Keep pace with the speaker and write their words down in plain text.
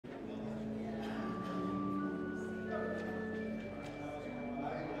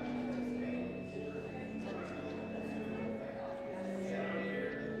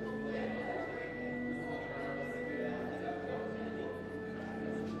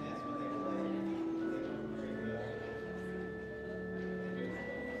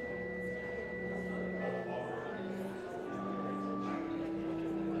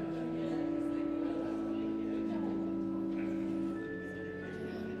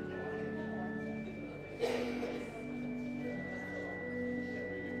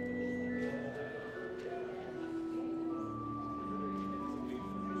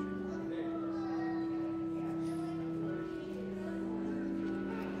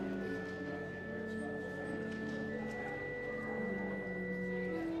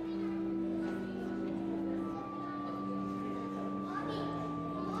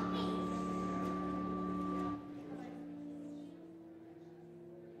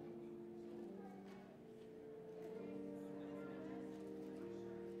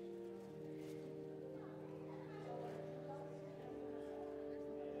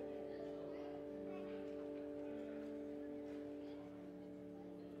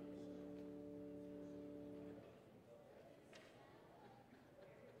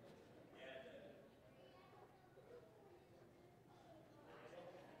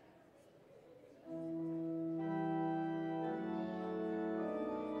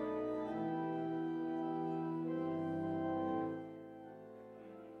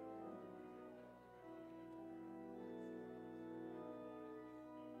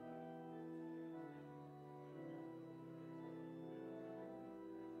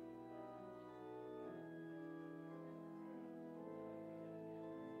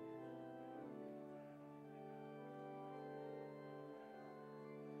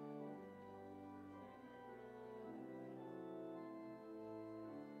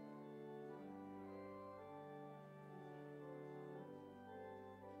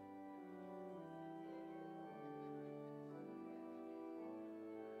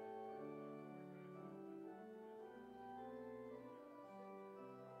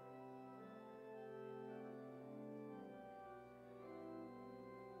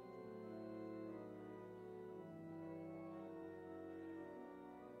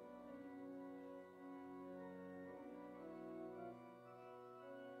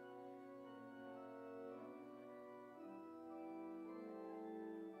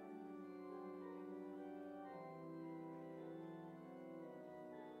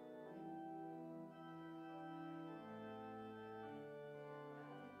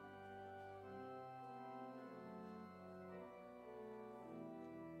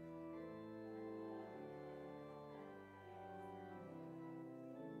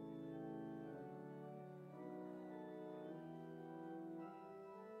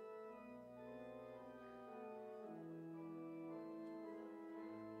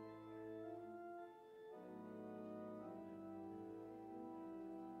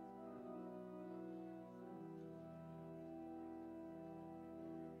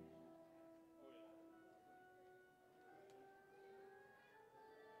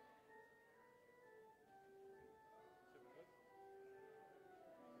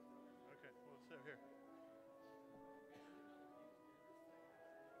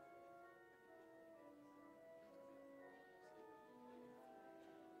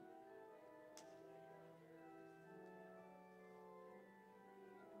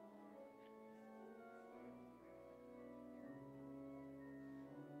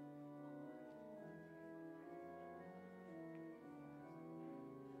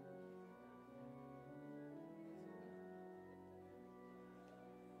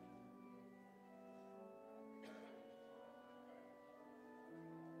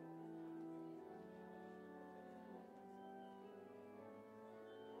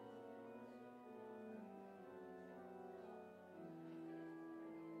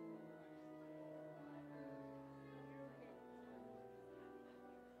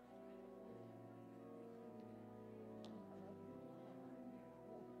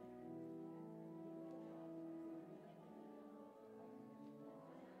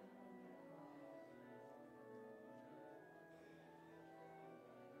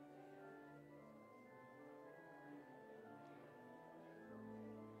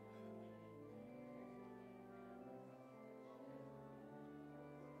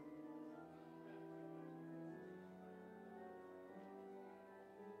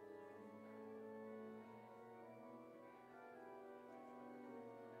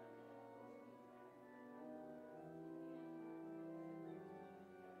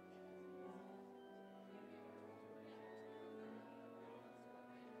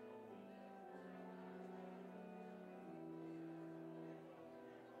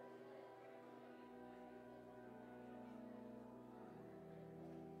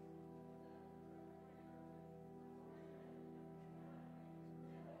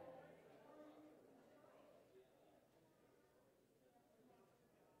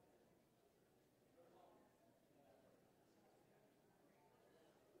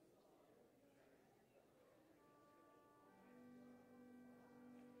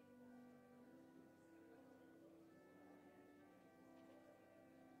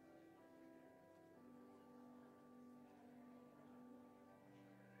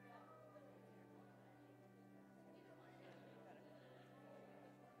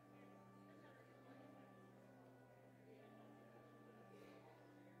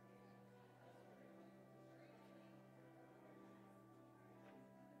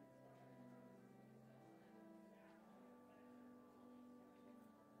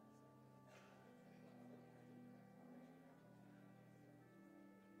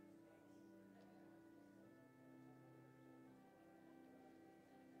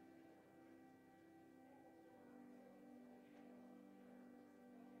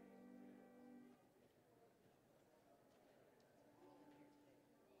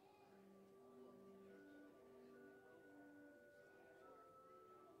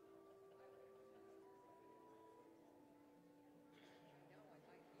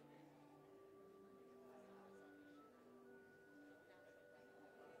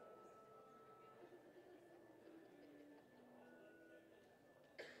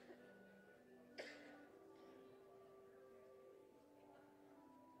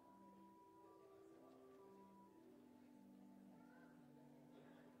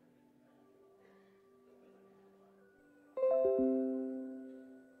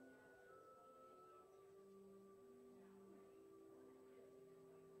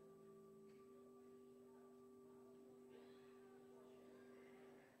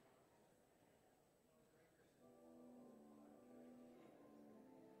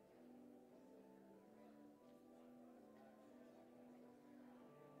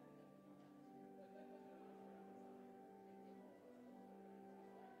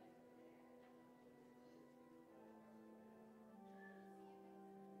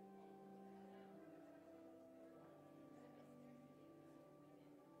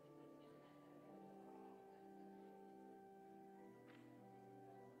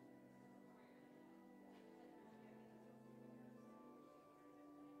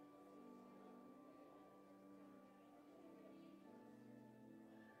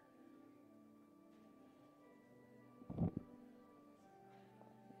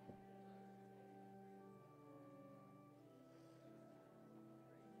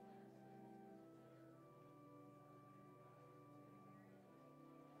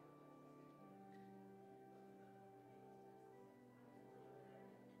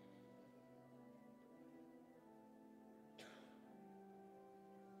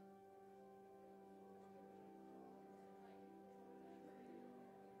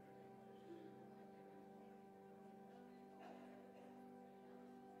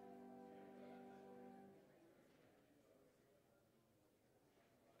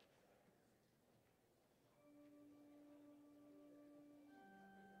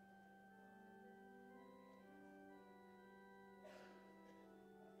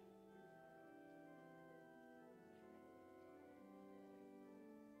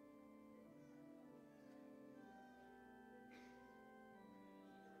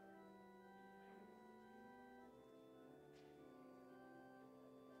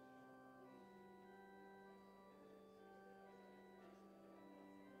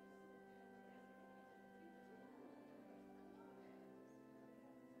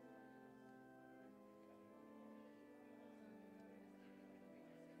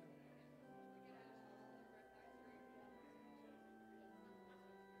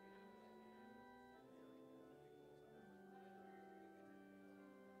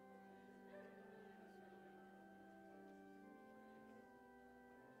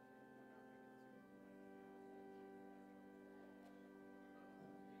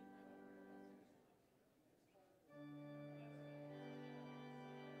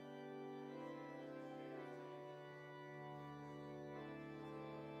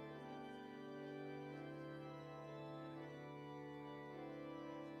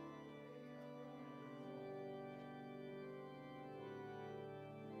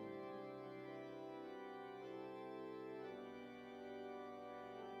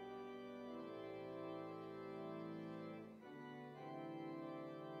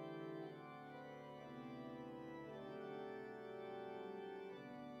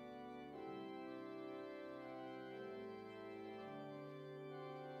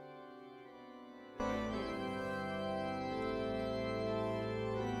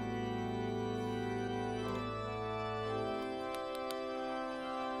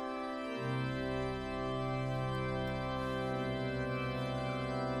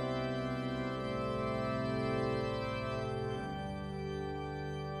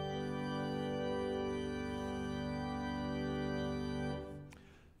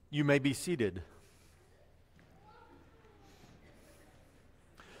You may be seated.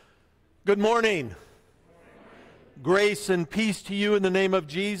 Good morning. Grace and peace to you in the name of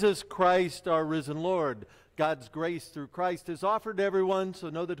Jesus Christ, our risen Lord. God's grace through Christ is offered to everyone, so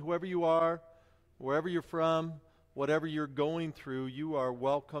know that whoever you are, wherever you're from, whatever you're going through, you are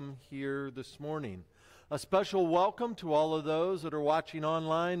welcome here this morning. A special welcome to all of those that are watching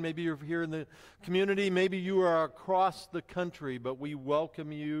online. Maybe you're here in the community, maybe you are across the country, but we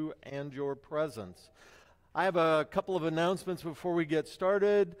welcome you and your presence. I have a couple of announcements before we get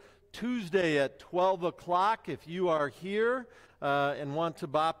started. Tuesday at 12 o'clock, if you are here and want to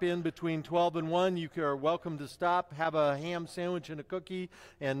bop in between 12 and 1, you are welcome to stop, have a ham sandwich and a cookie,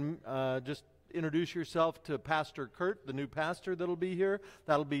 and just introduce yourself to Pastor Kurt, the new pastor that'll be here.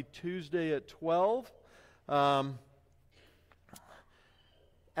 That'll be Tuesday at 12. At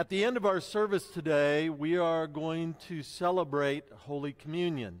the end of our service today, we are going to celebrate Holy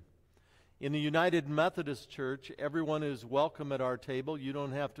Communion. In the United Methodist Church, everyone is welcome at our table. You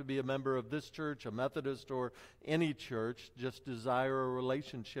don't have to be a member of this church, a Methodist, or any church. Just desire a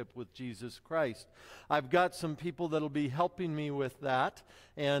relationship with Jesus Christ. I've got some people that'll be helping me with that.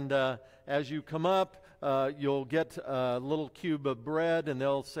 And as you come up, you'll get a little cube of bread, and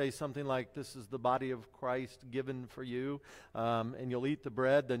they'll say something like, "This is the body of Christ given for you." And you'll eat the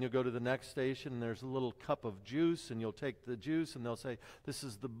bread. Then you'll go to the next station, and there's a little cup of juice, and you'll take the juice, and they'll say, "This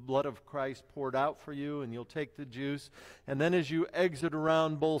is the blood of Christ poured out for you," and you'll take the juice. And then as you exit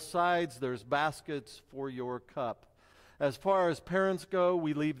around both sides, there's baskets for your cup. As far as parents go,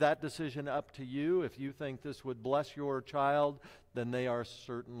 we leave that decision up to you. If you think this would bless your child, then they are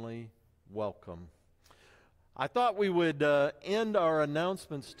certainly welcome. I thought we would end our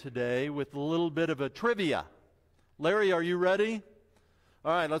announcements today with a little bit of a trivia. Larry, are you ready?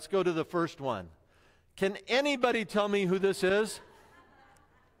 All right, let's go to the first one. Can anybody tell me who this is?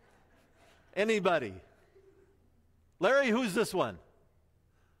 Anybody? Larry, who's this one?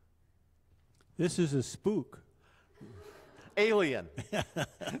 This is a spook. Alien.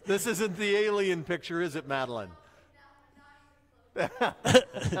 This isn't the alien picture, is it, Madeline?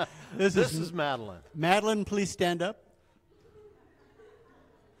 This is Madeline. Madeline, please stand up.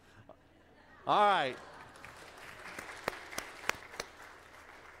 All right.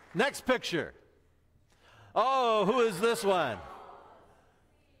 Next picture. Oh, who is this one?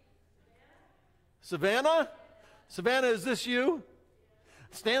 Savannah? Savannah, is this you?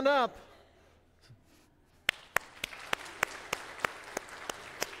 Stand up.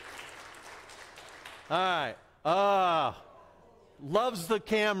 All right. Loves the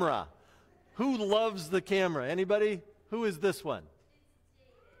camera. Who loves the camera? Anybody? Who is this one?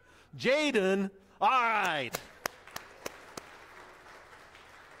 Jaden. All right.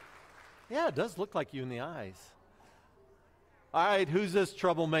 Yeah, it does look like you in the eyes. All right, who's this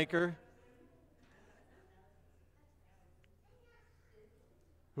troublemaker?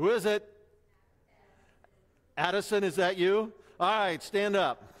 Who is it? Addison, is that you? All right, stand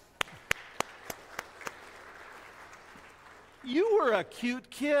up. You were a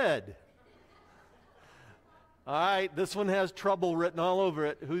cute kid. All right, this one has trouble written all over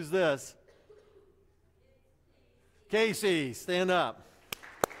it. Who's this? Casey, stand up.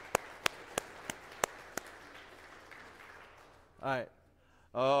 All right.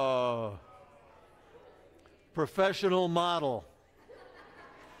 Oh, professional model.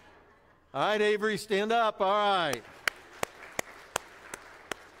 All right, Avery, stand up. All right.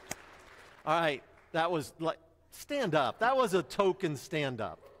 All right, that was like, stand up. That was a token stand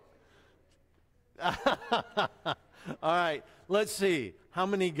up. All right, let's see. How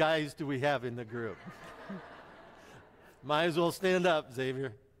many guys do we have in the group? Might as well stand up,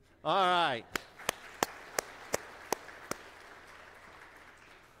 Xavier. All right.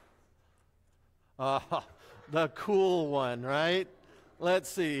 The cool one, right? Let's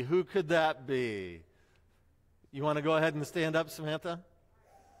see. Who could that be? You want to go ahead and stand up, Samantha?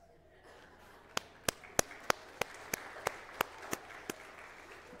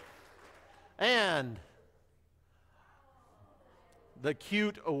 And the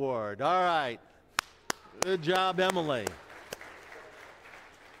cute award. All right. Good job, Emily.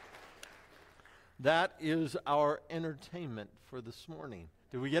 That is our entertainment for this morning.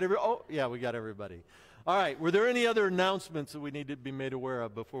 Did we get everybody? Oh, yeah, we got everybody. All right. Were there any other announcements that we need to be made aware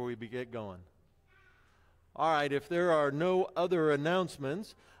of before we get going? All right. If there are no other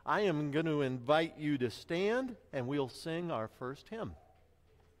announcements, I am going to invite you to stand, and we'll sing our first hymn.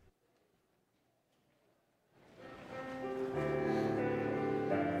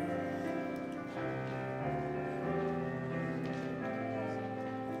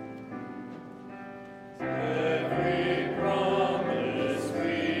 Every promise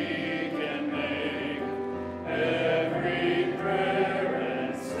we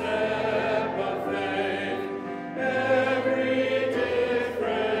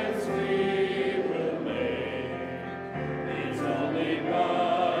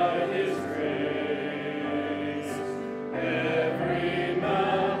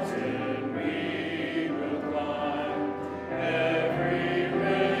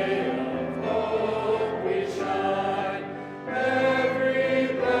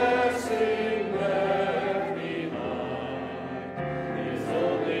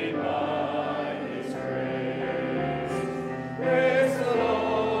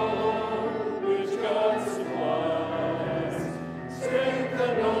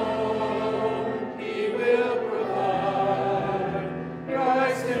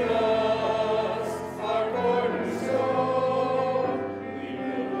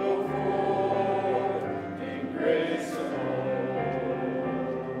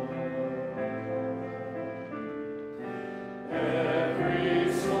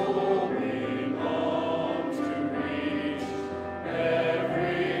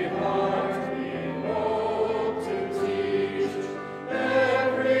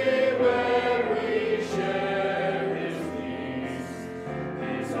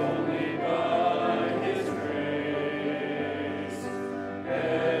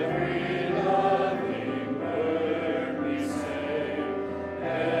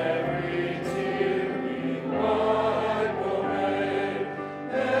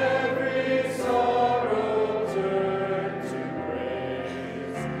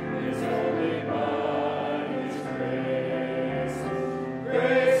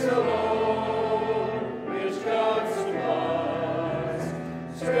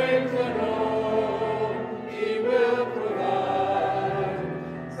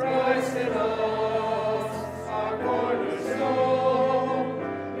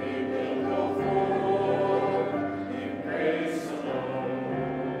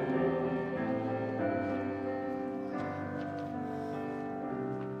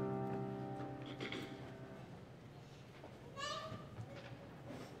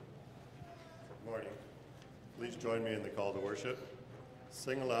morning. Please join me in the call to worship.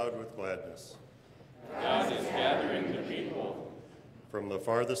 Sing aloud with gladness. God is gathering the people. From the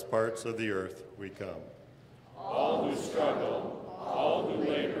farthest parts of the earth we come. All who struggle, all who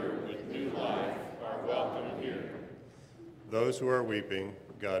labor with new life are welcome here. Those who are weeping,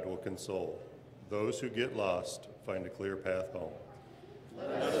 God will console. Those who get lost find a clear path home.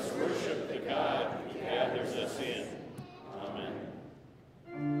 Let us worship the God who gathers us in.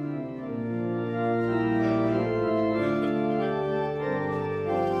 Amen.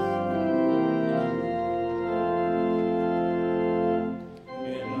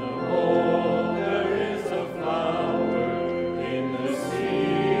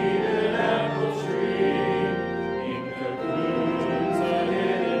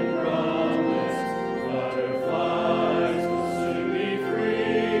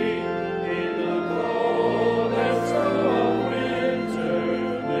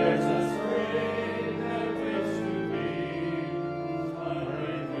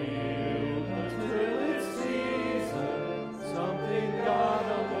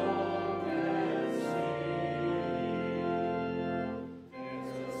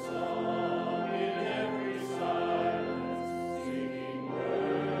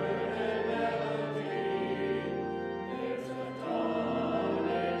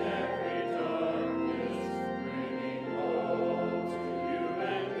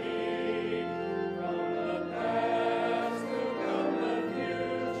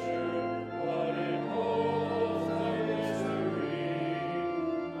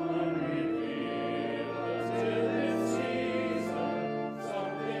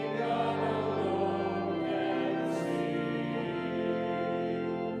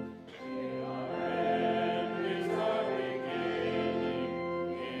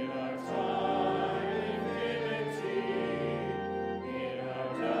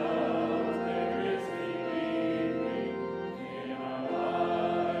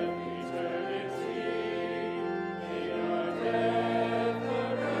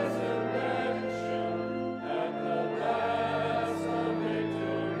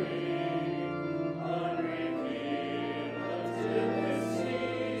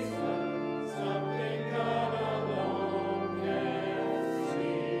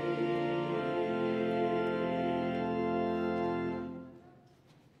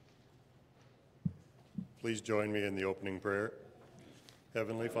 Please join me in the opening prayer.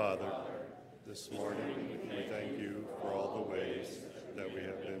 Heavenly Father, this morning we thank you for all the ways that we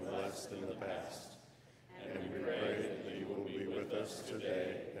have been blessed in the past. And we pray that you will be with us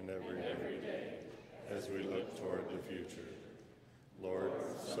today and every day as we look toward the future. Lord,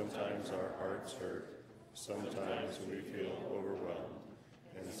 sometimes our hearts hurt, sometimes we feel overwhelmed,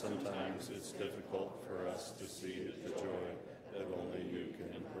 and sometimes it's difficult for us to see the joy that only you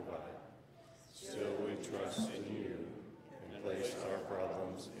can provide. Still we trust in you and place our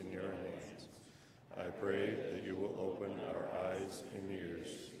problems in your hands. I pray that you will open our eyes and ears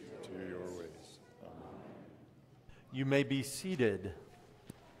to your ways. Amen. You may be seated.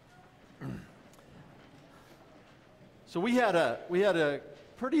 So we had a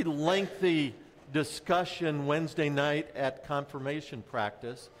pretty lengthy discussion Wednesday night at confirmation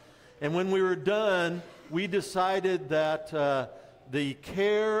practice, and when we were done, we decided that the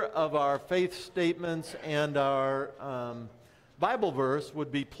care of our faith statements and our Bible verse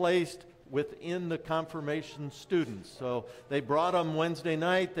would be placed within the confirmation students. So they brought them Wednesday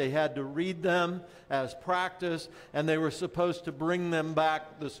night, they had to read them as practice, and they were supposed to bring them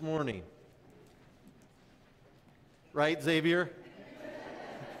back this morning. Right, Xavier?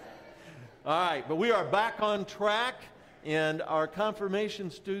 All right, but we are back on track, and our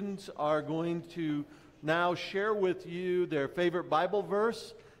confirmation students are going to now share with you their favorite Bible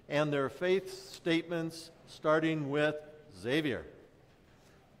verse and their faith statements, starting with Xavier.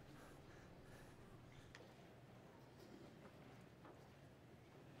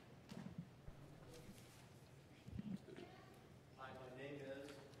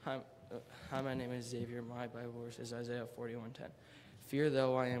 Hi, my name is Xavier. My Bible verse is Isaiah 41:10. Fear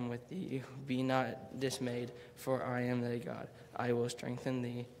though I am with thee, be not dismayed, for I am thy God. I will strengthen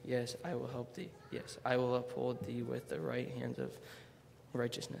thee, yes, I will help thee. Yes, I will uphold thee with the right hand of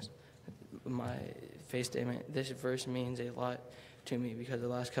righteousness. My faith statement, this verse means a lot to me because the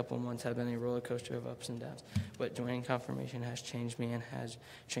last couple of months have been a roller coaster of ups and downs. But joining confirmation has changed me and has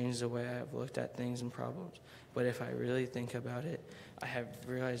changed the way I have looked at things and problems. But if I really think about it, I have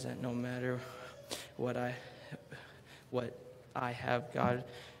realized that no matter what I have, God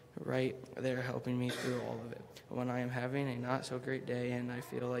right there helping me through all of it. When I am having a not so great day and I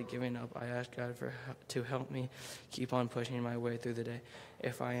feel like giving up, I ask God to help me keep on pushing my way through the day.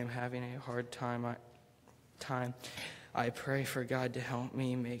 If I am having a hard time, I pray for God to help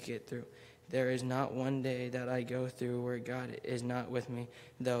me make it through. There is not one day that I go through where God is not with me,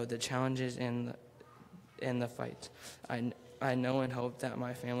 though the challenges and the fights. I know and hope that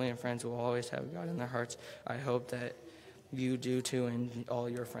my family and friends will always have God in their hearts. I hope that you do too, and all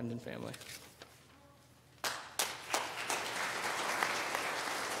your friends and family.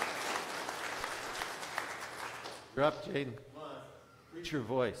 You're up, Jaden. Come on. Preach your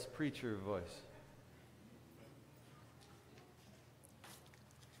voice. Preach your voice.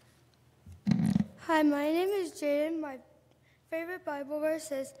 Hi, my name is Jaden. My favorite Bible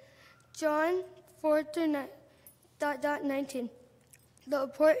verse is John 4:19. The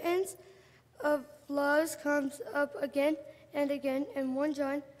importance of love comes up again and again in 1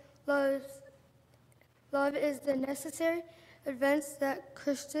 John. Love is the necessary advance that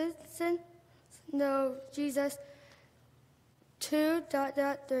Christians know Jesus.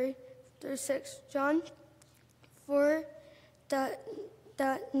 2:3-6. John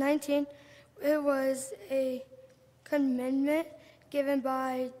 4:19. It was a commandment given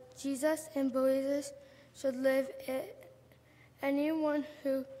by Jesus, and believers should live it. Anyone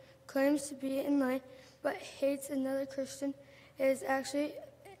who claims to be in light but hates another Christian is actually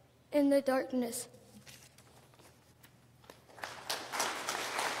in the darkness.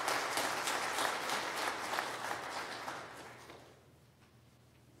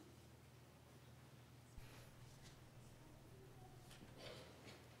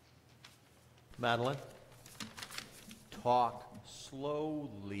 Madeline, talk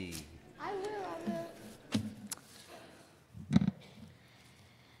slowly. I will.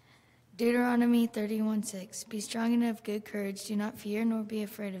 Deuteronomy 31:6. Be strong and of good courage. Do not fear nor be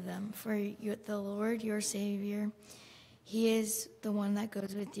afraid of them. For the Lord your Savior, He is the one that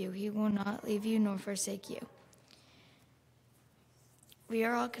goes with you. He will not leave you nor forsake you. We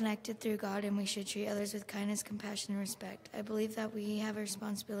are all connected through God, and we should treat others with kindness, compassion, and respect. I believe that we have a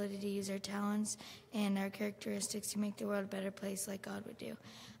responsibility to use our talents and our characteristics to make the world a better place like God would do.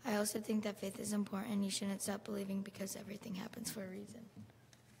 I also think that faith is important. You shouldn't stop believing because everything happens for a reason.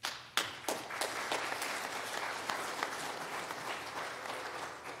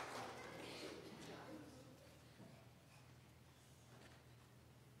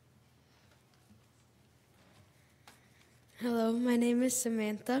 Hello, my name is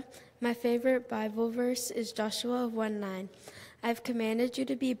Samantha. My favorite Bible verse is Joshua 1:9. I've commanded you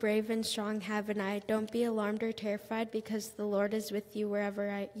to be brave and strong, haven't I? Don't be alarmed or terrified, because the Lord is with you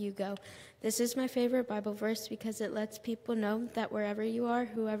wherever you go. This is my favorite Bible verse because it lets people know that wherever you are,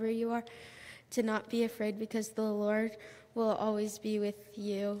 whoever you are, to not be afraid, because the Lord will always be with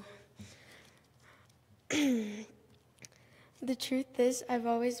you. The truth is, I've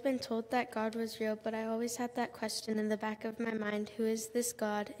always been told that God was real, but I always had that question in the back of my mind, who is this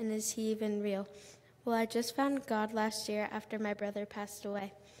God, and is he even real? Well, I just found God last year after my brother passed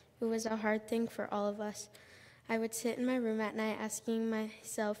away. It was a hard thing for all of us. I would sit in my room at night asking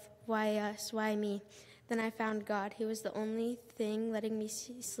myself, why us, why me? Then I found God. He was the only thing letting me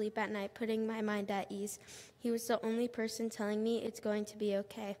sleep at night, putting my mind at ease. He was the only person telling me it's going to be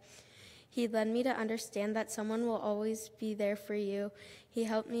okay. He led me to understand that someone will always be there for you. He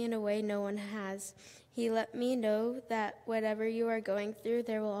helped me in a way no one has. He let me know that whatever you are going through,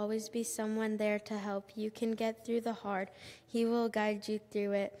 there will always be someone there to help. You can get through the hard. He will guide you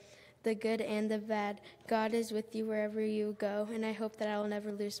through it, the good and the bad. God is with you wherever you go, and I hope that I will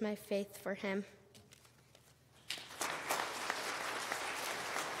never lose my faith for him.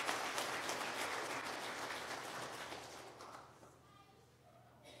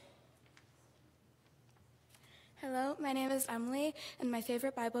 Hello, my name is Emily, and my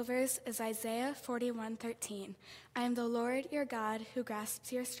favorite Bible verse is Isaiah 41:13. I am the Lord your God who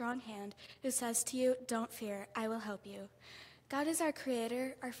grasps your strong hand, who says to you, don't fear, I will help you. God is our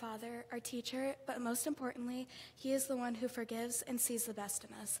creator, our father, our teacher, but most importantly, he is the one who forgives and sees the best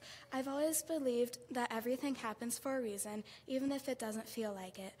in us. I've always believed that everything happens for a reason, even if it doesn't feel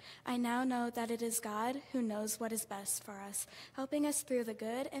like it. I now know that it is God who knows what is best for us, helping us through the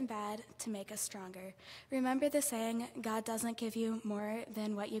good and bad to make us stronger. Remember the saying, God doesn't give you more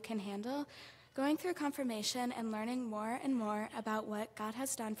than what you can handle? Going through confirmation and learning more and more about what God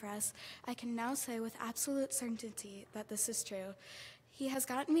has done for us, I can now say with absolute certainty that this is true. He has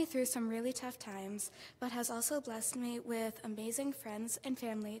gotten me through some really tough times, but has also blessed me with amazing friends and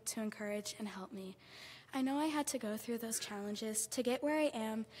family to encourage and help me. I know I had to go through those challenges to get where I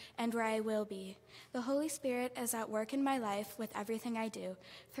am and where I will be. The Holy Spirit is at work in my life with everything I do.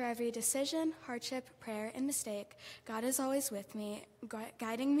 Through every decision, hardship, prayer, and mistake, God is always with me,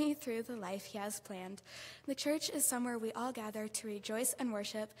 guiding me through the life He has planned. The church is somewhere we all gather to rejoice and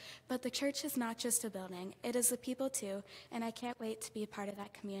worship, but the church is not just a building, it is the people too, and I can't wait to be part of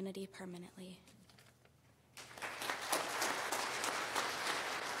that community permanently.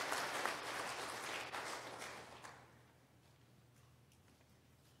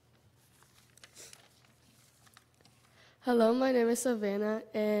 Hello, my name is Savannah,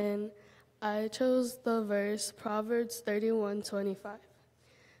 and I chose the verse Proverbs 31:25.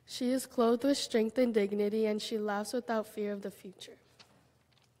 She is clothed with strength and dignity, and she laughs without fear of the future.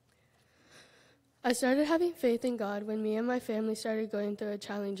 I started having faith in God when me and my family started going through a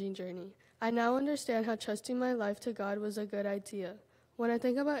challenging journey. I now understand how trusting my life to God was a good idea. When I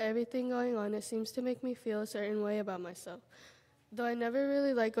think about everything going on, it seems to make me feel a certain way about myself. Though I never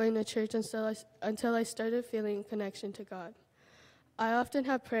really liked going to church until I started feeling a connection to God. I often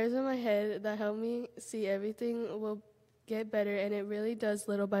have prayers in my head that help me see everything will get better, and it really does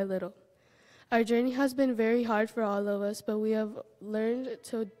little by little. Our journey has been very hard for all of us, but we have learned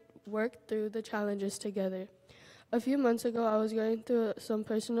to work through the challenges together. A few months ago, I was going through some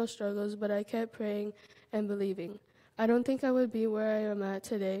personal struggles, but I kept praying and believing. I don't think I would be where I am at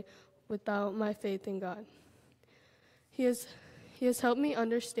today without my faith in God. He has helped me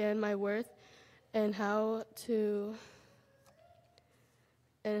understand my worth and how to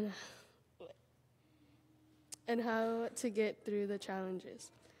get through the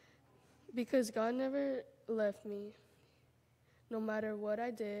challenges. Because God never left me, no matter what I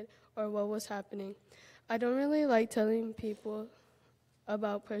did or what was happening. I don't really like telling people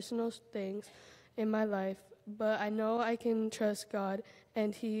about personal things in my life, but I know I can trust God,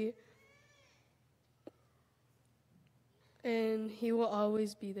 and He will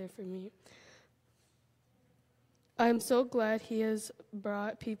always be there for me. I'm so glad He has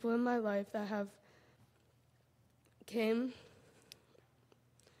brought people in my life that have came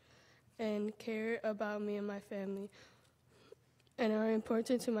and care about me and my family and are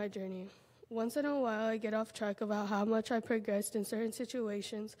important to my journey. Once in a while, I get off track about how much I progressed in certain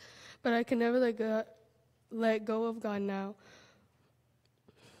situations, but I can never let go of God now.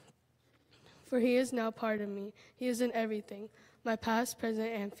 For He is now part of me. He is in everything, my past,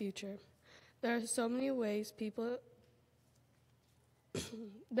 present, and future. There are so many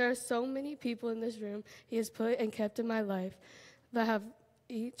people in this room He has put and kept in my life that have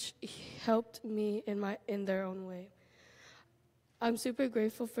each helped me in their own way. I'm super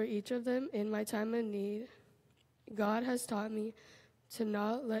grateful for each of them in my time of need. God has taught me to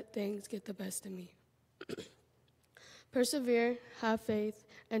not let things get the best of me. Persevere, have faith,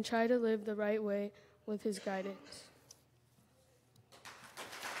 and try to live the right way with His guidance.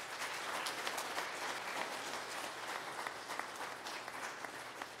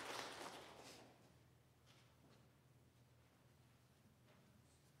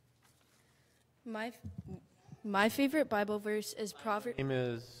 My favorite Bible verse is Proverbs.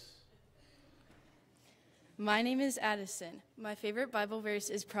 My name is Addison. My favorite Bible verse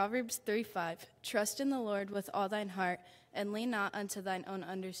is Proverbs 3:5. Trust in the Lord with all thine heart, and lean not unto thine own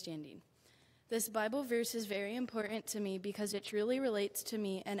understanding. This Bible verse is very important to me because it truly relates to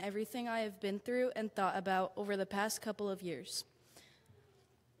me and everything I have been through and thought about over the past couple of years.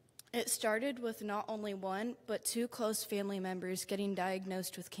 It started with not only one, but two close family members getting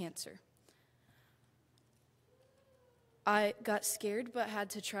diagnosed with cancer. I got scared but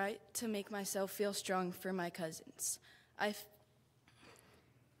had to try to make myself feel strong for my cousins. I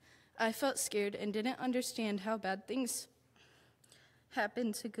felt scared and didn't understand how bad things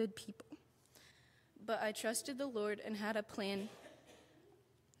happen to good people. But I trusted the Lord and had a plan,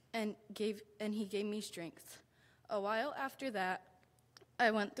 and He gave me strength. A while after that,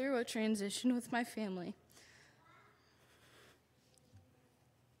 I went through a transition with my family.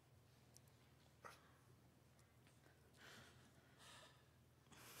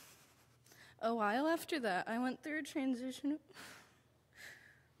 A while after that, I went through a transition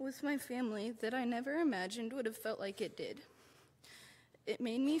with my family that I never imagined would have felt like it did. It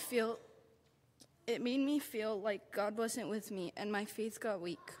made me feel like God wasn't with me, and my faith got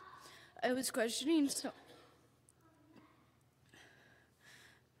weak. I was questioning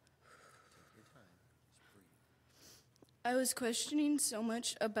so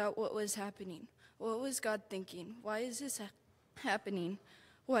much about what was happening. What was God thinking? Why is this happening?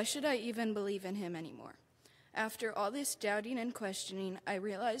 Why should I even believe in Him anymore? After all this doubting and questioning, I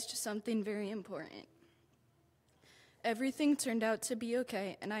realized something very important. Everything turned out to be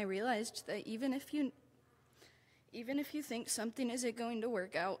okay, and I realized that even if you Even if you think something isn't going to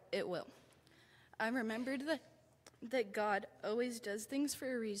work out, it will. I remembered that God always does things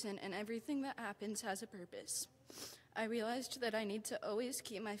for a reason, and everything that happens has a purpose. I realized that I need to always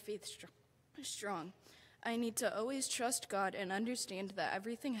keep my faith strong. I need to always trust God and understand that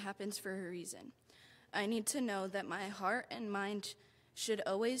everything happens for a reason. I need to know that my heart and mind should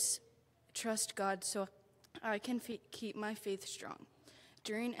always trust God so I can keep my faith strong.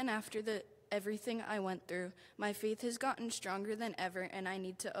 During and after everything I went through, my faith has gotten stronger than ever, and I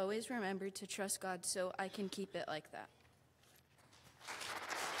need to always remember to trust God so I can keep it like that.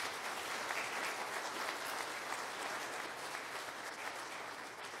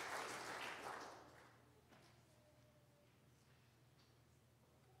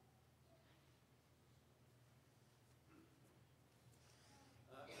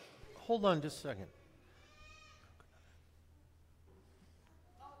 Hold on just a second.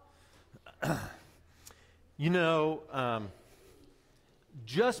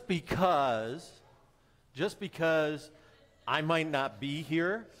 Just because I might not be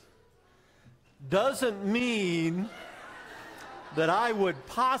here doesn't mean that I would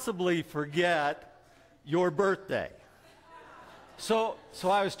possibly forget your birthday. So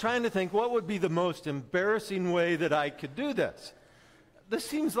I was trying to think, what would be the most embarrassing way that I could do this? This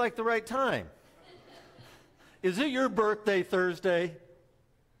seems like the right time. Is it your birthday Thursday?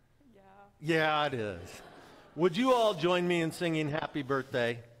 Yeah, it is. Would you all join me in singing Happy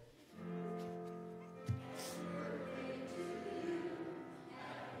Birthday?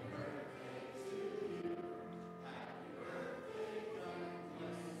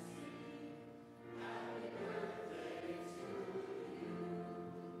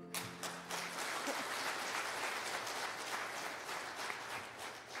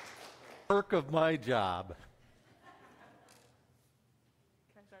 Perk of my job.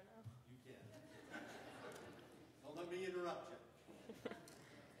 Can I start now? You can. Don't let me interrupt you.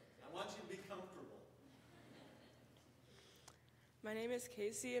 I want you to be comfortable. My name is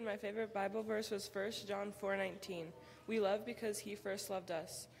Casey, and my favorite Bible verse was 1 John 4:19. We love because he first loved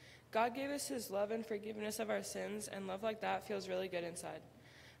us. God gave us his love and forgiveness of our sins, and love like that feels really good inside.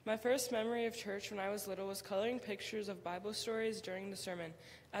 My first memory of church when I was little was coloring pictures of Bible stories during the sermon.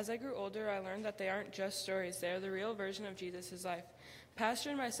 As I grew older, I learned that they aren't just stories, they are the real version of Jesus' life. Pastor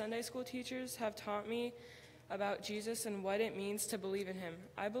and my Sunday school teachers have taught me about Jesus and what it means to believe in him.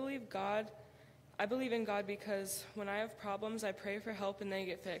 I believe in God because when I have problems, I pray for help and they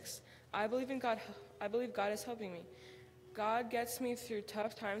get fixed. I believe God is helping me. God gets me through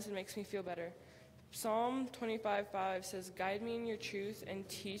tough times and makes me feel better. Psalm 25:5 says, "Guide me in your truth and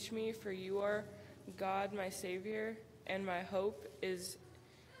teach me, for you are God, my Savior, and my hope is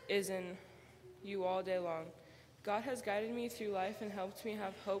in you all day long." God has guided me through life and helped me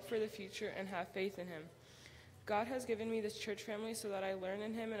have hope for the future and have faith in him. God has given me this church family so that I learn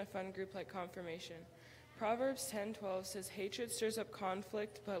in him in a fun group like confirmation. Proverbs 10:12 says, "Hatred stirs up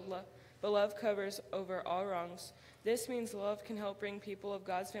conflict, but love covers over all wrongs." This means love can help bring people of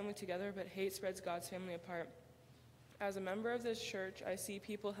God's family together, but hate spreads God's family apart. As a member of this church, I see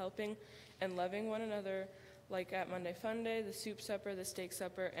people helping and loving one another, like at Monday Fun Day, the soup supper, the steak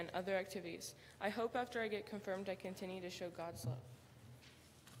supper, and other activities. I hope after I get confirmed, I continue to show God's love.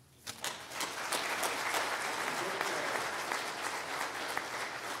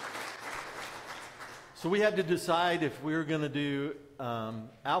 So we had to decide if we were going to do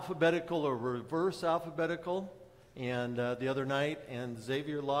alphabetical or reverse alphabetical. And the other night, and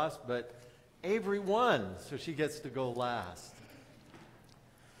Xavier lost, but Avery won, so she gets to go last.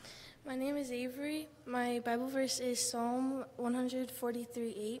 My name is Avery. My Bible verse is Psalm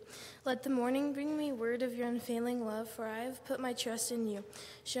 143:8. "Let the morning bring me word of your unfailing love, for I have put my trust in you.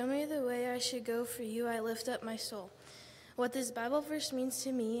 Show me the way I should go, for you I lift up my soul." What this Bible verse means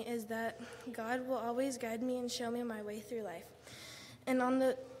to me is that God will always guide me and show me my way through life. And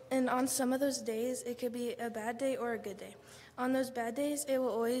on some of those days, it could be a bad day or a good day. On those bad days, it will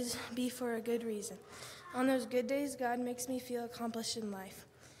always be for a good reason. On those good days, God makes me feel accomplished in life.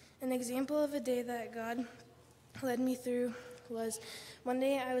 An example of a day that God led me through was one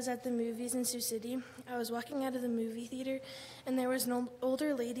day I was at the movies in Sioux City. I was walking out of the movie theater, and there was an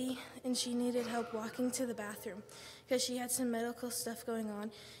older lady, and she needed help walking to the bathroom because she had some medical stuff going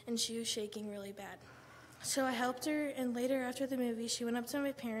on, and she was shaking really bad. So I helped her, and later after the movie, she went up to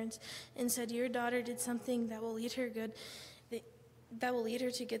my parents and said, "Your daughter did something that will lead her to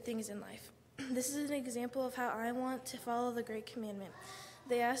good things in life." This is an example of how I want to follow the great commandment.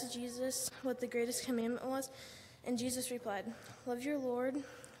 They asked Jesus what the greatest commandment was, and Jesus replied, love your Lord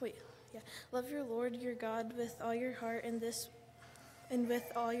your God with all your heart and with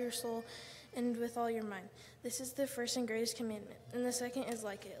all your soul and with all your mind. This is the first and greatest commandment, and the second is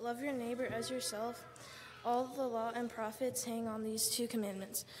like it. Love your neighbor as yourself. All the law and prophets hang on these two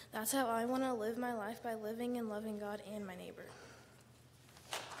commandments. That's how I want to live my life, by living and loving God and my neighbor.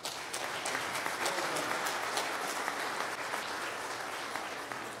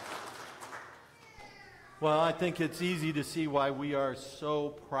 Well, I think it's easy to see why we are so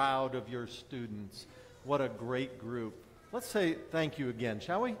proud of your students. What a great group. Let's say thank you again,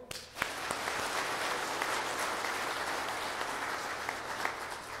 shall we?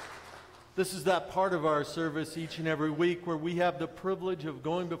 This is that part of our service each and every week where we have the privilege of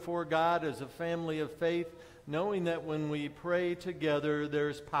going before God as a family of faith, knowing that when we pray together,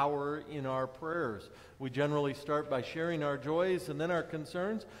 there's power in our prayers. We generally start by sharing our joys and then our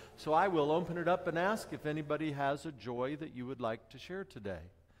concerns. So I will open it up and ask if anybody has a joy that you would like to share today.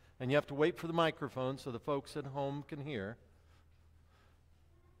 And you have to wait for the microphone so the folks at home can hear.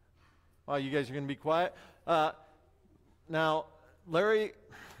 Oh, you guys are going to be quiet. Now, Larry,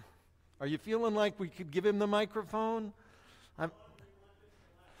 are you feeling like we could give him the microphone?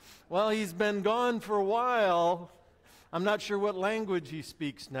 Well, he's been gone for a while. I'm not sure what language he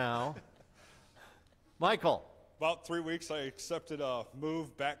speaks now. Michael. About 3 weeks, I accepted a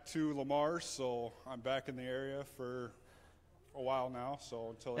move back to Lamar, so I'm back in the area for a while now,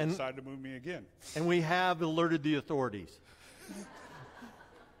 so until they decide to move me again. And we have alerted the authorities.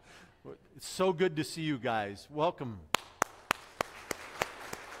 It's so good to see you guys. Welcome.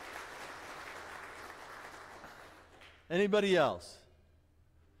 Anybody else?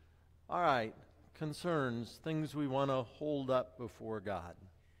 All right, concerns, things we want to hold up before God.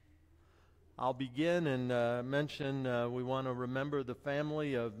 I'll begin and mention we want to remember the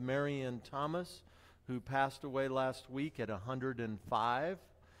family of Marion Thomas, who passed away last week at 105.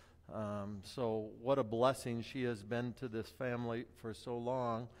 So what a blessing she has been to this family for so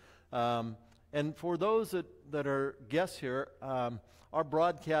long. And for those that are guests here, our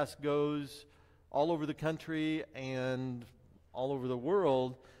broadcast goes all over the country and all over the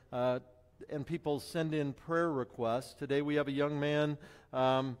world, and people send in prayer requests. Today we have a young man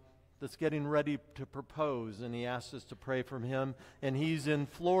that's getting ready to propose, and he asked us to pray for him, and he's in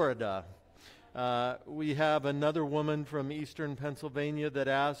Florida. We have another woman from eastern Pennsylvania that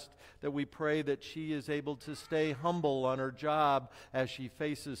asked that we pray that she is able to stay humble on her job as she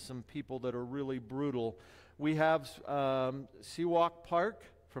faces some people that are really brutal. We have Siwok Park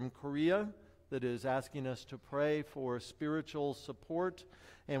from Korea that is asking us to pray for spiritual support.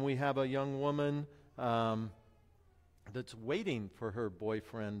 And we have a young woman that's waiting for her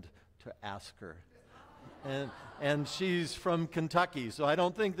boyfriend to ask her. And she's from Kentucky, so I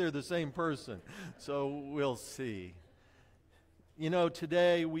don't think they're the same person. So we'll see. You know,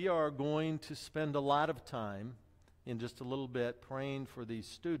 today we are going to spend a lot of time, in just a little bit, praying for these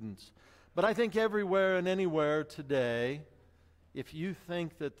students. But I think everywhere and anywhere today, if you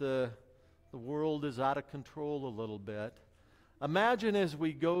think that the world is out of control a little bit, imagine as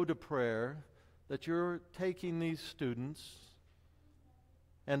we go to prayer that you're taking these students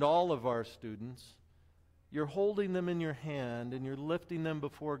and all of our students, you're holding them in your hand and you're lifting them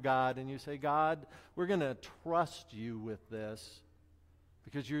before God, and you say, God, we're going to trust you with this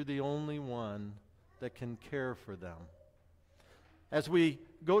because you're the only one that can care for them. As we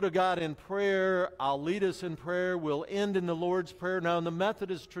go to God in prayer, I'll lead us in prayer. We'll end in the Lord's Prayer. Now, in the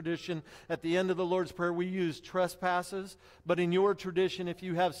Methodist tradition, at the end of the Lord's Prayer, we use trespasses. But in your tradition, if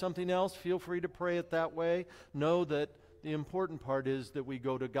you have something else, feel free to pray it that way. Know that the important part is that we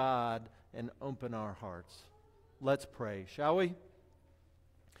go to God and open our hearts. Let's pray, shall we?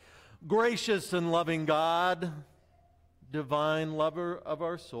 Gracious and loving God, divine lover of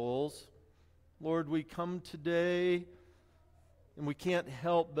our souls, Lord, we come today and we can't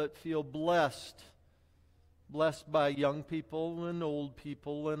help but feel blessed by young people and old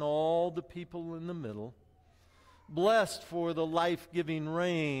people and all the people in the middle. Blessed for the life-giving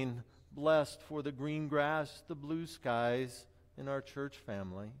rain, blessed for the green grass, the blue skies in our church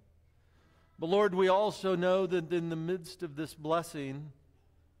family. But Lord, we also know that in the midst of this blessing,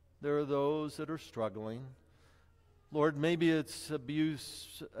 there are those that are struggling. Lord, maybe it's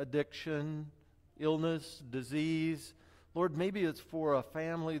abuse, addiction, illness, disease. Lord, maybe it's for a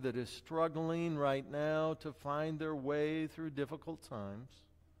family that is struggling right now to find their way through difficult times.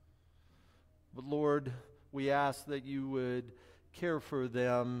 But Lord, we ask that you would care for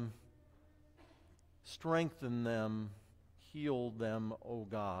them, strengthen them, heal them, O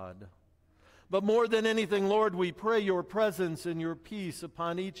God. But more than anything, Lord, we pray your presence and your peace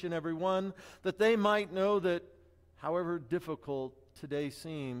upon each and every one, that they might know that however difficult today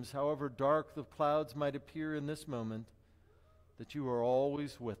seems, however dark the clouds might appear in this moment, that you are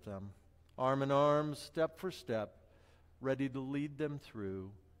always with them. arm in arm, step for step, ready to lead them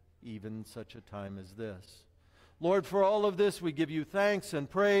through even such a time as this. Lord, for all of this, we give you thanks and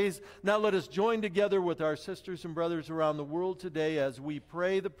praise. Now let us join together with our sisters and brothers around the world today as we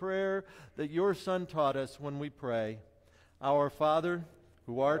pray the prayer that your Son taught us when we pray. Our Father,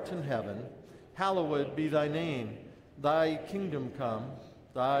 who art in heaven, hallowed be thy name. Thy kingdom come,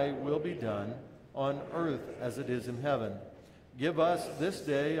 thy will be done, on earth as it is in heaven. Give us this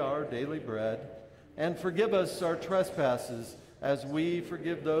day our daily bread, and forgive us our trespasses, as we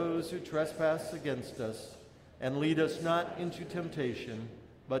forgive those who trespass against us. And lead us not into temptation,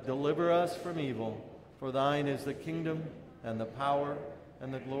 but deliver us from evil. For thine is the kingdom, and the power,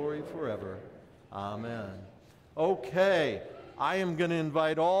 and the glory forever. Amen. Okay, I am going to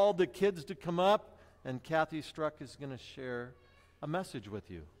invite all the kids to come up, and Kathy Struck is going to share a message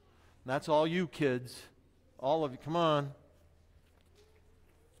with you. And that's all you kids. All of you, come on.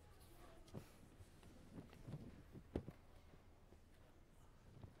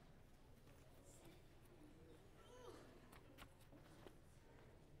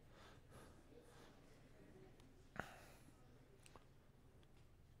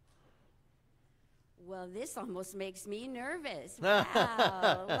 Well, this almost makes me nervous.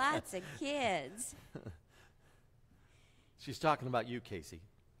 Wow, lots of kids. She's talking about you, Casey.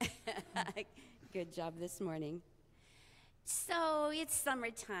 Good job this morning. So it's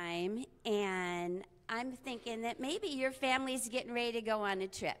summertime, and I'm thinking that maybe your family's getting ready to go on a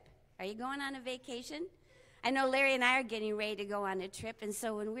trip. Are you going on a vacation? I know Larry and I are getting ready to go on a trip, and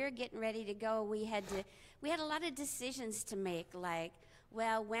so when we were getting ready to go, we had a lot of decisions to make, like,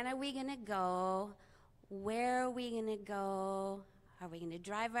 well, when are we going to go? Where are we going to go? Are we going to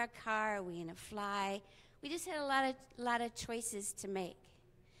drive our car? Are we going to fly? We just had a lot of choices to make.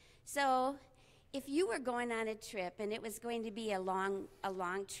 So if you were going on a trip and it was going to be a long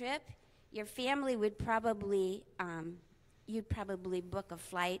trip, your family would probably, you'd probably book a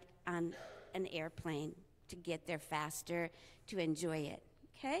flight on an airplane to get there faster, to enjoy it,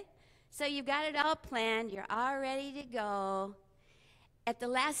 okay? So you've got it all planned. You're all ready to go. At the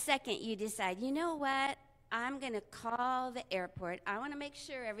last second, you decide, you know what? I'm going to call the airport. I want to make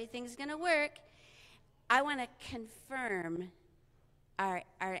sure everything's going to work. I want to confirm our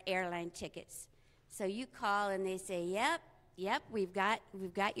airline tickets. So you call and they say, yep, we've got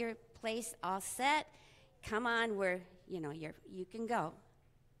your place all set. Come on, you can go.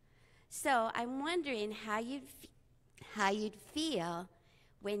 So I'm wondering how you'd feel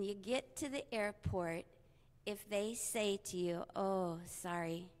when you get to the airport if they say to you, oh,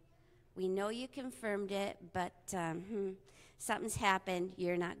 sorry, we know you confirmed it, but something's happened,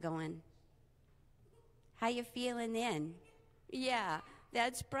 you're not going. How you feeling then? Yeah,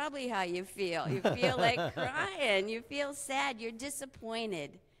 that's probably how you feel. You feel like crying. You feel sad. You're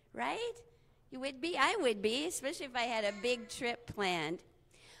disappointed, right? You would be. I would be, especially if I had a big trip planned.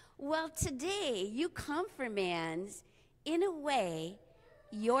 Well, today, you confirmands, in a way,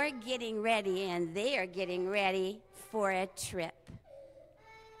 you're getting ready and they are getting ready for a trip.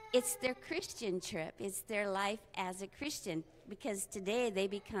 It's their Christian trip. It's their life as a Christian, because today they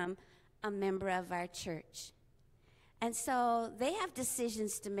become a member of our church. And so they have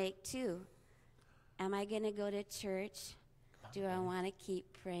decisions to make too. Am I going to go to church? Do I want to keep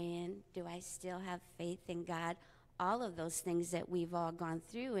praying? Do I still have faith in God? All of those things that we've all gone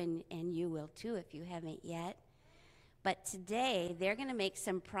through, and you will too if you haven't yet. But today, they're going to make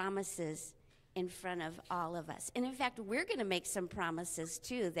some promises in front of all of us. And in fact, we're going to make some promises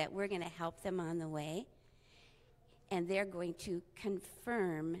too, that we're going to help them on the way. And they're going to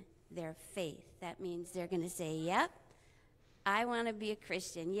confirm their faith. That means they're going to say, yep, I want to be a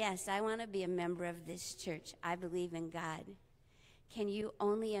Christian. Yes, I want to be a member of this church. I believe in God. Can you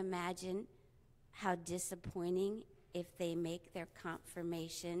only imagine how disappointing if they make their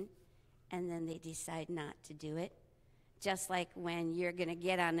confirmation and then they decide not to do it? Just like when you're going to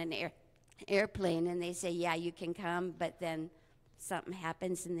get on an airplane and they say, yeah, you can come, but then something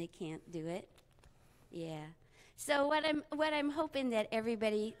happens and they can't do it. Yeah. So what I'm hoping that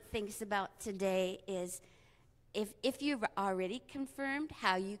everybody thinks about today is if you've already confirmed,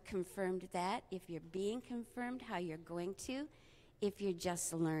 how you confirmed that. If you're being confirmed, how you're going to. If you're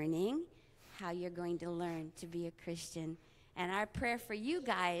just learning, how you're going to learn to be a Christian. And our prayer for you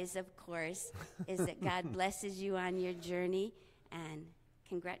guys, of course, is that God blesses you on your journey, and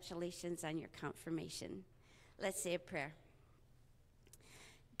congratulations on your confirmation. Let's say a prayer.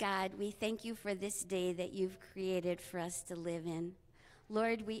 God, we thank you for this day that you've created for us to live in.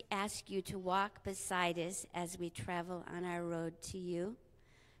 Lord, we ask you to walk beside us as we travel on our road to you.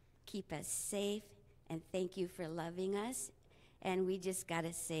 Keep us safe, and thank you for loving us. And we just got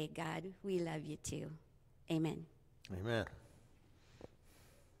to say, God, we love you too. Amen. Amen.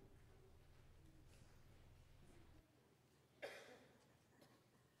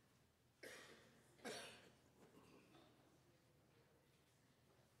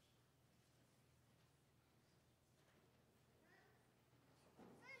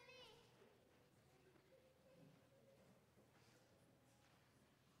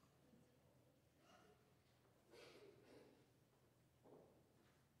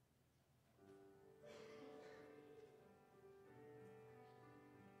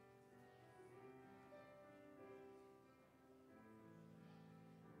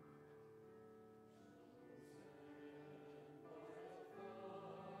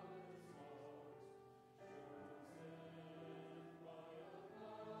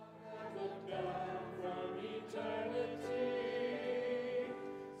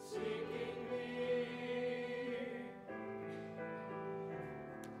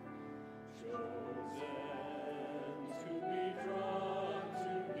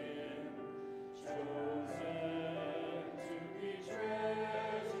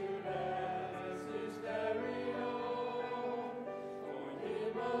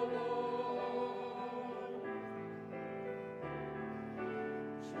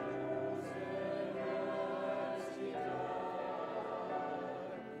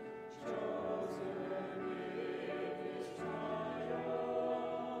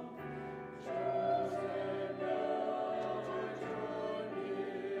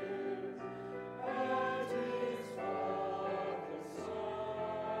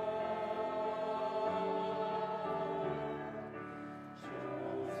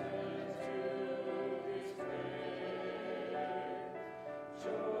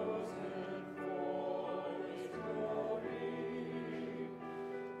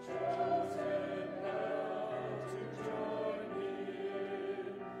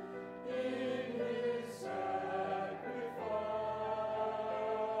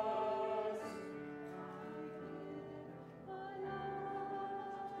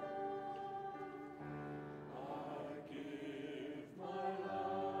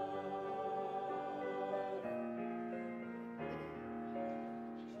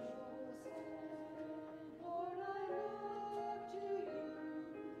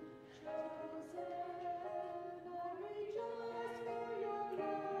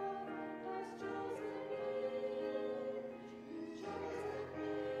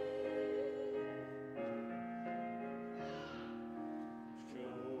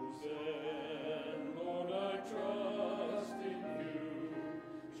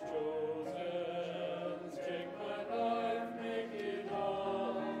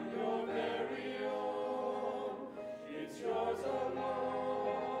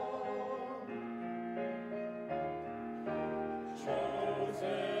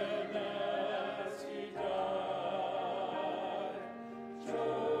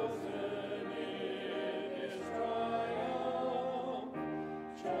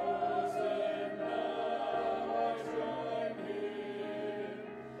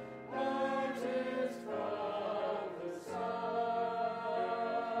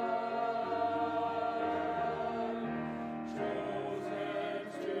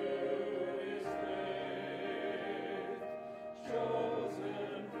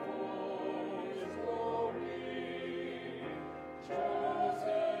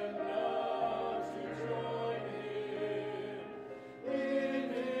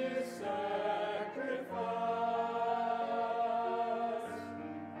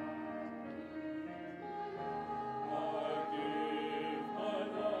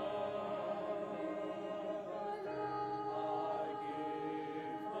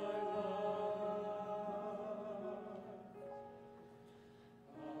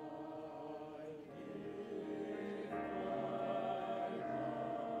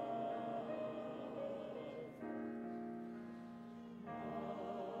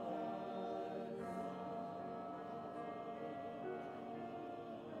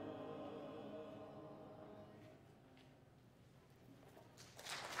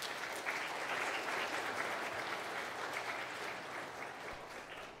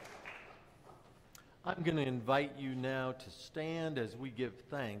 I'm going to invite you now to stand as we give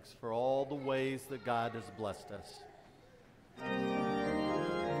thanks for all the ways that God has blessed us.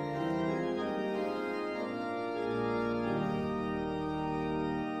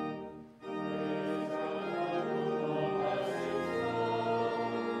 Chosen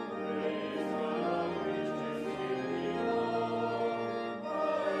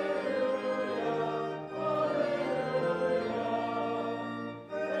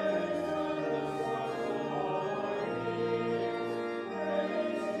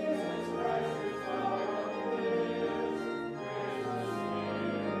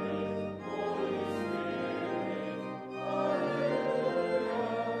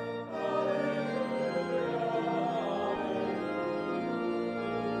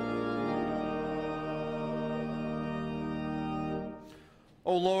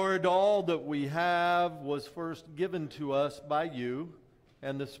O Lord, all that we have was first given to us by you,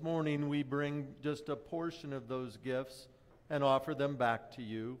 and this morning we bring just a portion of those gifts and offer them back to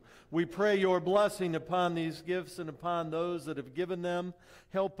you. We pray your blessing upon these gifts and upon those that have given them.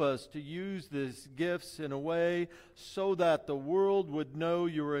 Help us to use these gifts in a way so that the world would know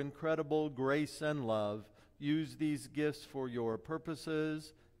your incredible grace and love. Use these gifts for your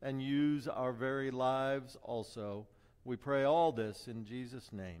purposes and use our very lives also. We pray all this in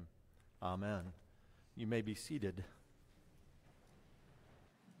Jesus' name. Amen. You may be seated.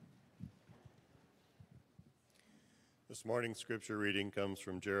 This morning's scripture reading comes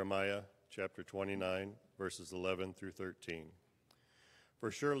from Jeremiah chapter 29, verses 11 through 13.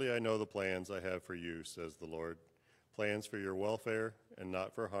 For surely I know the plans I have for you, says the Lord, plans for your welfare and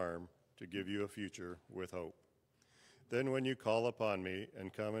not for harm, to give you a future with hope. Then when you call upon me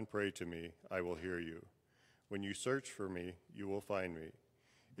and come and pray to me, I will hear you. When you search for me, you will find me,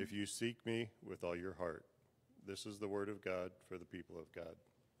 if you seek me with all your heart. This is the word of God for the people of God.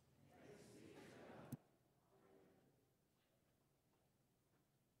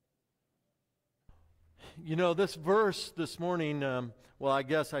 You know, this verse this morning, well, I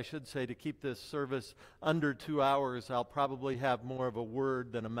guess I should say to keep this service under 2 hours, I'll probably have more of a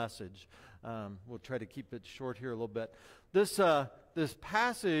word than a message. We'll try to keep it short here a little bit. This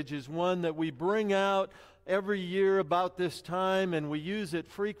passage is one that we bring out every year about this time, and we use it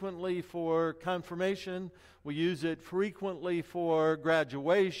frequently for confirmation. We use it frequently for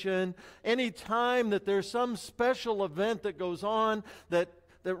graduation. Any time that there's some special event that goes on that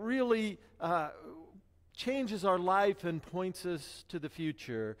really changes our life and points us to the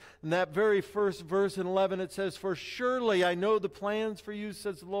future. In that very first verse in 11, it says, For surely I know the plans for you,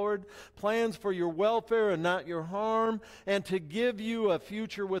 says the Lord, plans for your welfare and not your harm, and to give you a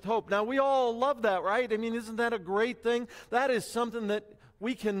future with hope. Now, we all love that, right? I mean, isn't that a great thing? That is something that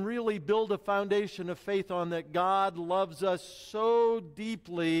we can really build a foundation of faith on, that God loves us so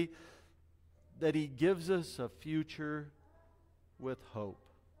deeply that He gives us a future with hope.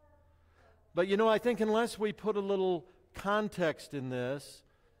 But you know, I think unless we put a little context in this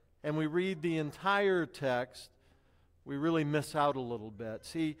and we read the entire text, we really miss out a little bit.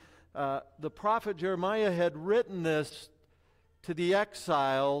 See, the prophet Jeremiah had written this to the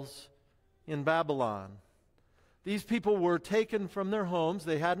exiles in Babylon. These people were taken from their homes.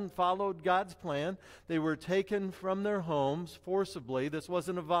 They hadn't followed God's plan. They were taken from their homes forcibly. This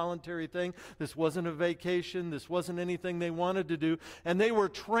wasn't a voluntary thing. This wasn't a vacation. This wasn't anything they wanted to do. And they were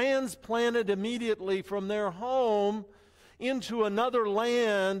transplanted immediately from their home into another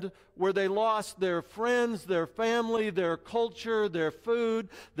land where they lost their friends, their family, their culture, their food,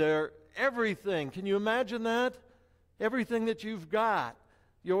 their everything. Can you imagine that? Everything that you've got.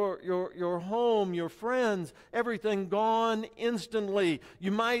 Your home, your friends, everything gone instantly. You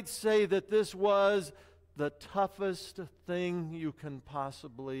might say that this was the toughest thing you can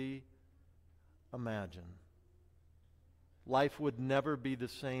possibly imagine. Life would never be the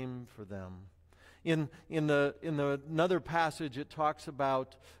same for them. In another passage, it talks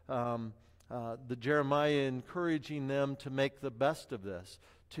about the Jeremiah encouraging them to make the best of this,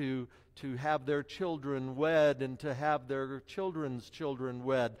 to have their children wed and to have their children's children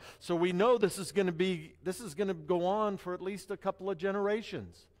wed. So we know this is going to go on for at least a couple of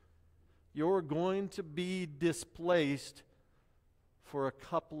generations. You're going to be displaced for a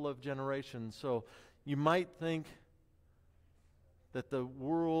couple of generations. So you might think that the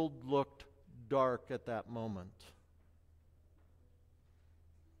world looked dark at that moment.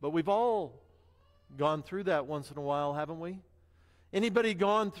 But we've all gone through that once in a while, haven't we? Anybody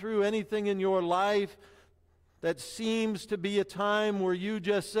gone through anything in your life that seems to be a time where you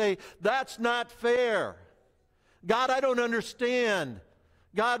just say, that's not fair. God, I don't understand.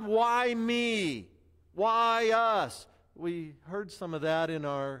 God, why me? Why us? We heard some of that in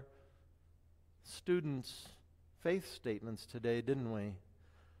our students' faith statements today, didn't we?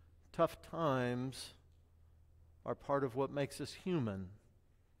 Tough times are part of what makes us human.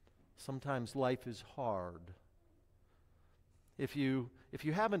 Sometimes life is hard. If you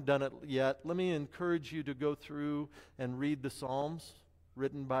haven't done it yet, let me encourage you to go through and read the Psalms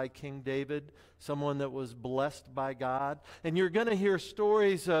written by King David, someone that was blessed by God. And you're going to hear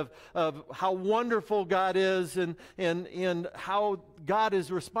stories of how wonderful God is and how God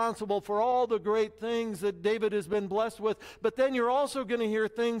is responsible for all the great things that David has been blessed with. But then you're also going to hear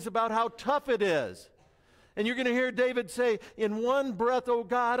things about how tough it is. And you're going to hear David say, in one breath, oh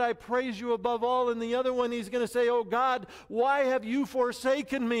God, I praise you above all. In the other one, he's going to say, oh God, why have you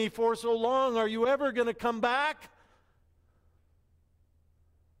forsaken me for so long? Are you ever going to come back?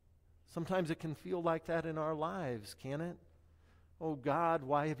 Sometimes it can feel like that in our lives, can it? "Oh God,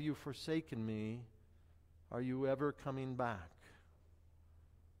 why have you forsaken me? Are you ever coming back?"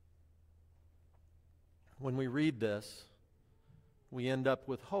 When we read this, we end up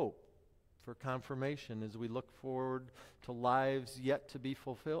with hope for confirmation as we look forward to lives yet to be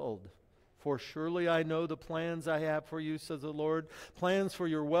fulfilled. "For surely I know the plans I have for you, says the Lord, plans for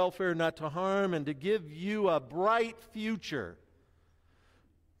your welfare, not to harm, and to give you a bright future."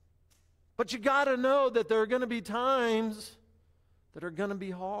 But you got to know that there are going to be times that are going to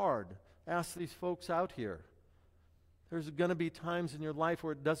be hard. Ask these folks out here. There's going to be times in your life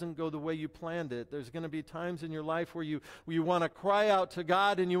where it doesn't go the way you planned it. There's going to be times in your life where you want to cry out to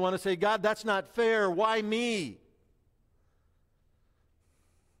God and you want to say, "God, that's not fair. Why me?"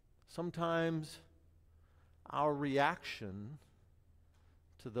 Sometimes our reaction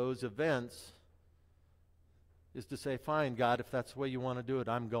to those events is to say, "Fine, God, if that's the way you want to do it,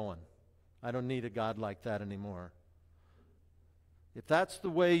 I'm going. I don't need a God like that anymore. If that's the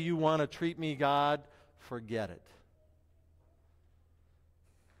way you want to treat me, God, forget it."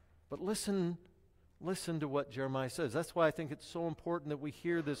 But listen to what Jeremiah says. That's why I think it's so important that we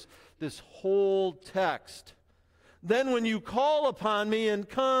hear this whole text. "Then when you call upon me and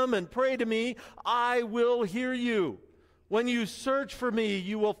come and pray to me, I will hear you. When you search for me,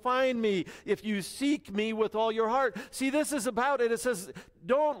 you will find me if you seek me with all your heart." See, this is about it. It says,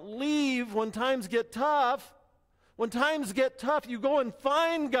 don't leave when times get tough. When times get tough, you go and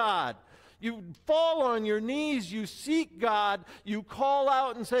find God. You fall on your knees, you seek God, you call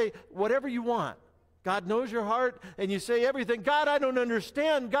out and say whatever you want. God knows your heart, and you say everything. "God, I don't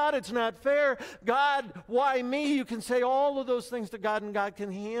understand. God, it's not fair. God, why me?" You can say all of those things to God, and God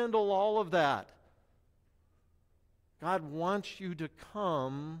can handle all of that. God wants you to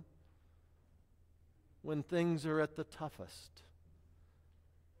come when things are at the toughest.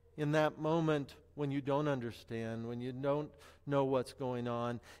 In that moment when you don't understand, when you don't know what's going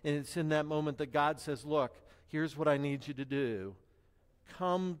on. And it's in that moment that God says, "Look, here's what I need you to do.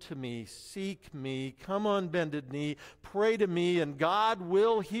 Come to me, seek me, come on bended knee, pray to me, and God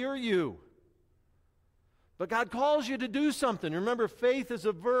will hear you." But God calls you to do something. Remember, faith is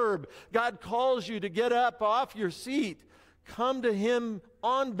a verb. God calls you to get up off your seat, come to Him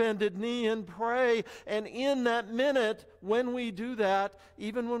on bended knee and pray. And in that minute, when we do that,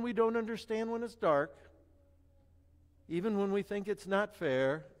 even when we don't understand, when it's dark, even when we think it's not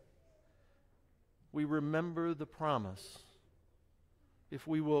fair, we remember the promise. If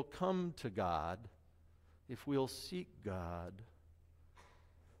we will come to God, if we'll seek God,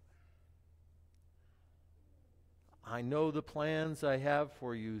 "I know the plans I have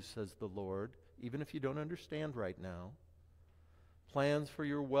for you," says the Lord, even if you don't understand right now. "Plans for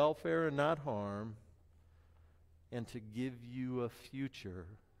your welfare and not harm, and to give you a future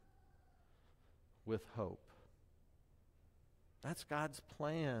with hope." That's God's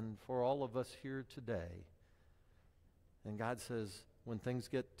plan for all of us here today. And God says, when things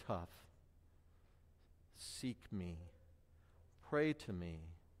get tough, seek me, pray to me,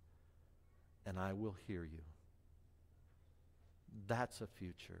 and I will hear you. That's a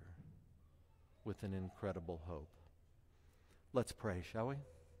future with an incredible hope. Let's pray, shall we?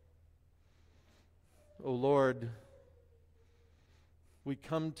 Oh Lord, we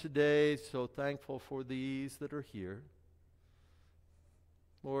come today so thankful for these that are here.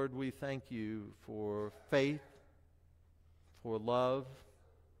 Lord, we thank you for faith, for love,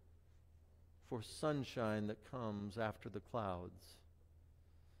 for sunshine that comes after the clouds.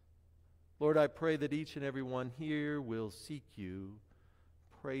 Lord, I pray that each and every one here will seek you,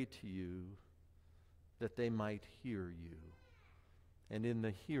 pray to you, that they might hear you, and in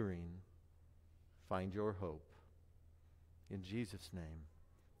the hearing, find your hope. In Jesus' name,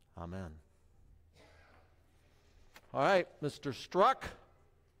 amen. All right, Mr. Struck.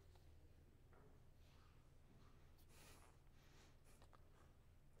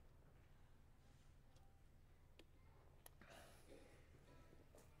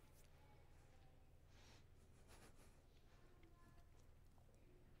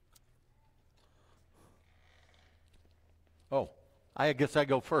 Oh, I guess I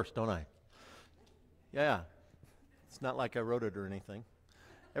go first, don't I? Yeah. It's not like I wrote it or anything.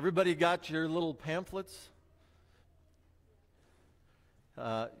 Everybody got your little pamphlets?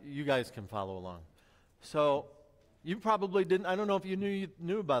 You guys can follow along. So you probably didn't, I don't know if you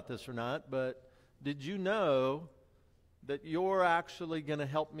knew about this or not, but did you know that you're actually going to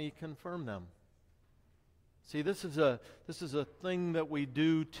help me confirm them? See, this is a thing that we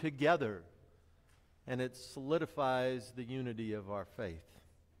do together, and it solidifies the unity of our faith.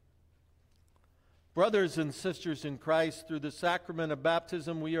 Brothers and sisters in Christ, through the sacrament of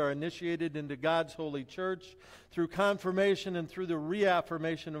baptism, we are initiated into God's holy church. Through confirmation and through the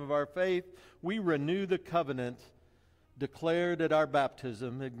reaffirmation of our faith, we renew the covenant declared at our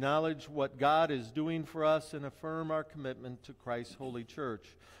baptism, acknowledge what God is doing for us, and affirm our commitment to Christ's holy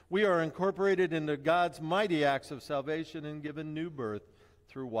church. We are incorporated into God's mighty acts of salvation and given new birth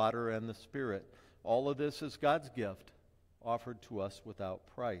through water and the Spirit. All of this is God's gift, offered to us without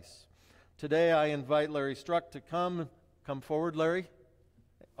price. Today I invite Larry Struck to come forward, Larry.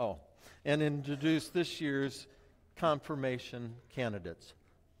 And introduce this year's confirmation candidates.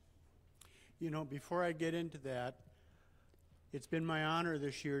 You know, before I get into that, it's been my honor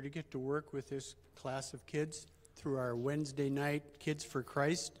this year to get to work with this class of kids through our Wednesday night Kids for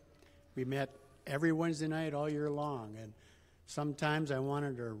Christ. We met every Wednesday night all year long, and sometimes I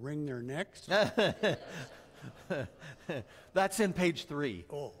wanted to wring their necks. That's in page 3.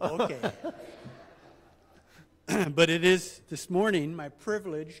 Oh, okay. But it is this morning my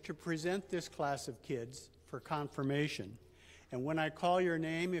privilege to present this class of kids for confirmation. And when I call your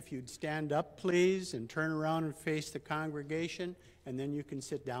name, if you'd stand up, please, and turn around and face the congregation, and then you can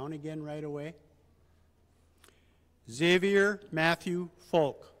sit down again right away. Xavier Matthew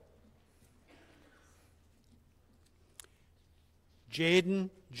Folk. Jaden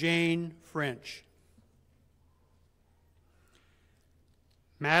Jane French.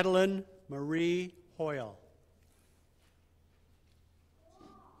 Madeline Marie Hoyle.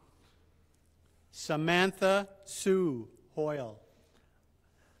 Samantha Sue Hoyle.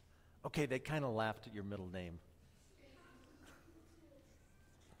 Okay, they kind of laughed at your middle name.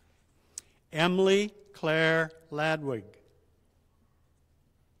 Emily Claire Ladwig.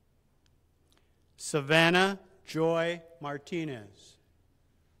 Savannah Joy Martinez.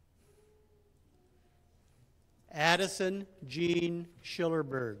 Addison Jean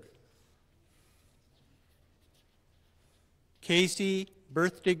Schillerberg. Casey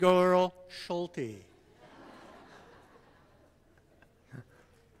Birthday Girl Schulte.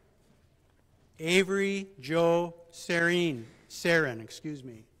 Avery Joe Saren, excuse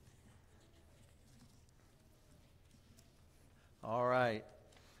me. All right.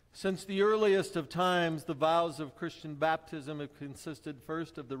 Since the earliest of times, the vows of Christian baptism have consisted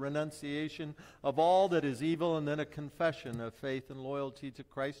first of the renunciation of all that is evil and then a confession of faith and loyalty to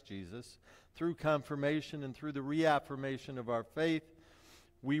Christ Jesus. Through confirmation and through the reaffirmation of our faith,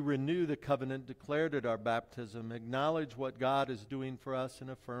 we renew the covenant declared at our baptism, acknowledge what God is doing for us, and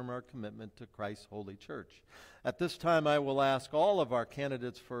affirm our commitment to Christ's holy church. At this time, I will ask all of our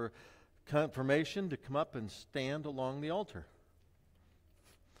candidates for confirmation to come up and stand along the altar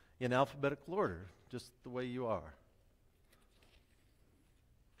in alphabetical order, just the way you are.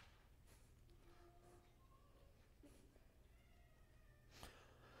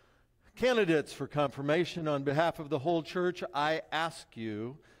 Candidates for confirmation, on behalf of the whole church, I ask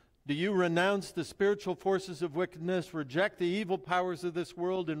you, do you renounce the spiritual forces of wickedness, reject the evil powers of this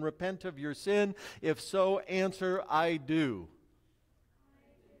world, and repent of your sin? If so, answer, I do.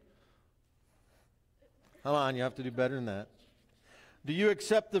 Come on, you have to do better than that. Do you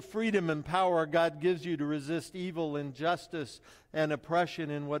accept the freedom and power God gives you to resist evil, injustice, and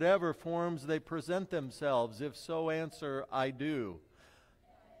oppression in whatever forms they present themselves? If so, answer, I do.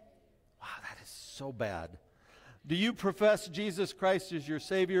 Wow, that is so bad. Do you profess Jesus Christ as your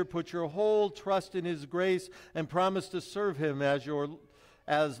Savior, put your whole trust in His grace, and promise to serve Him as your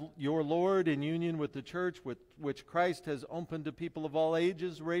Lord in union with the church, which Christ has opened to people of all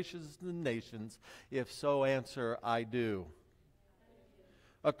ages, races, and nations? If so, answer, I do.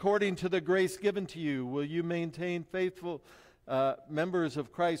 According to the grace given to you, will you maintain faithful members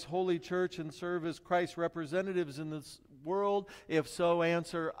of Christ's holy church and serve as Christ's representatives in this world? If so,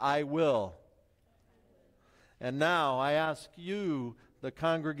 answer, I will. And now I ask you, the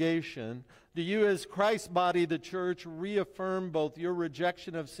congregation, do you as Christ's body, the church, reaffirm both your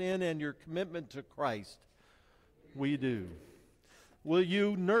rejection of sin and your commitment to Christ? We do. Will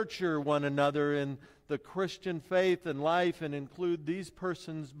you nurture one another in the Christian faith and life and include these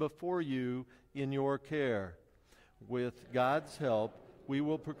persons before you in your care? With God's help, we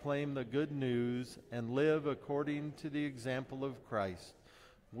will proclaim the good news and live according to the example of Christ.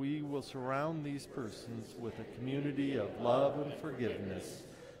 We will surround these persons with a community of love and forgiveness,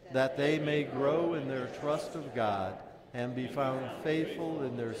 that they may grow in their trust of God and be found faithful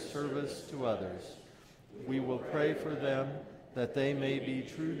in their service to others. We will pray for them that they may be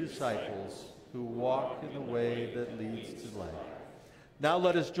true disciples who walk in the way that leads to life. Now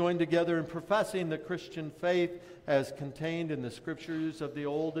let us join together in professing the Christian faith as contained in the Scriptures of the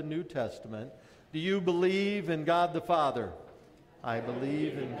Old and New Testament. Do you believe in God the Father, I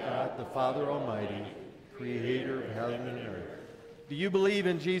believe in God the Father Almighty, creator of heaven and earth. Do you believe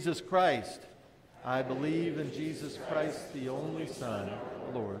in Jesus Christ? I believe in Jesus Christ, the only Son,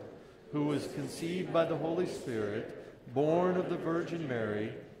 Lord, who was conceived by the Holy Spirit, born of the Virgin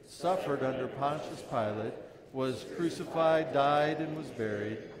Mary, suffered under Pontius Pilate, was crucified, died, and was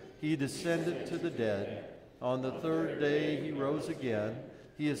buried. He descended to the dead. On the third day he rose again.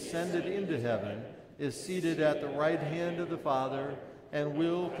 He ascended into heaven, is seated at the right hand of the Father, and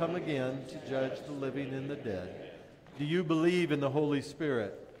will come again to judge the living and the dead. Do you believe in the Holy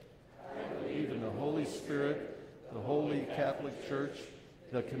Spirit? I believe in the Holy Spirit, the Holy Catholic Church,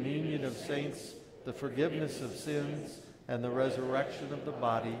 the communion of saints, the forgiveness of sins, and the resurrection of the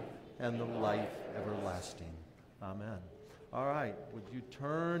body, and the life everlasting. Amen. All right, would you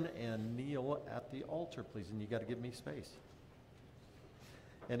turn and kneel at the altar, please? And you got to give me space.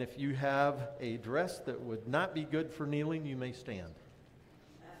 And if you have a dress that would not be good for kneeling, you may stand.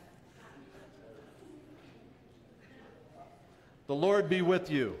 The Lord be with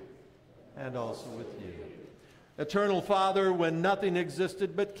you, and also with you. Eternal Father, when nothing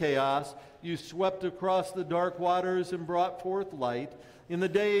existed but chaos, you swept across the dark waters and brought forth light. In the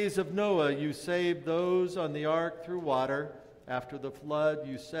days of Noah, you saved those on the ark through water. After the flood,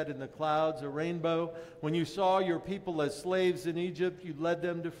 you set in the clouds a rainbow. When you saw your people as slaves in Egypt, you led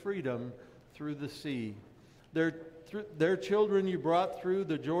them to freedom through the sea. Their children you brought through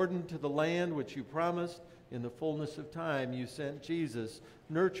the Jordan to the land which you promised. In the fullness of time, you sent Jesus,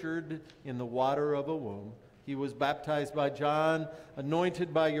 nurtured in the water of a womb. He was baptized by John,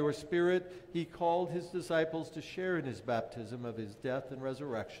 anointed by your Spirit. He called his disciples to share in his baptism of his death and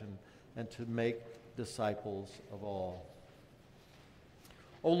resurrection, and to make disciples of all.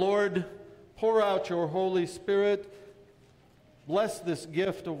 O Lord, pour out your Holy Spirit. Bless this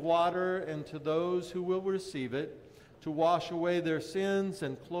gift of water, and to those who will receive it, to wash away their sins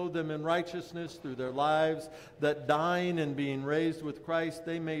and clothe them in righteousness through their lives, that dying and being raised with Christ,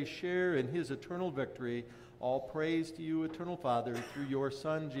 they may share in his eternal victory. All praise to you, Eternal Father, through your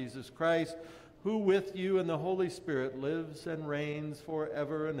Son, Jesus Christ, who with you and the Holy Spirit lives and reigns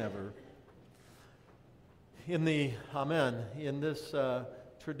forever and ever. In this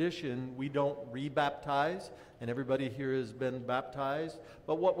tradition, we don't rebaptize, and everybody here has been baptized.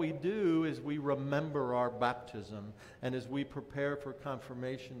 But what we do is we remember our baptism. And as we prepare for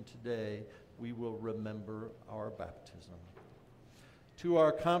confirmation today, we will remember our baptism. To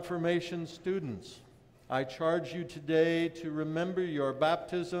our confirmation students, I charge you today to remember your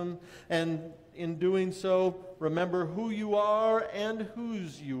baptism, and in doing so, remember who you are and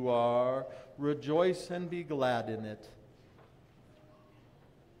whose you are. Rejoice and be glad in it.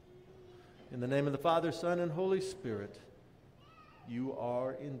 In the name of the Father, Son, and Holy Spirit, you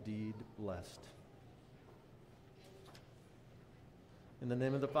are indeed blessed. In the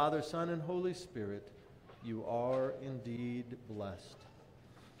name of the Father, Son, and Holy Spirit, you are indeed blessed.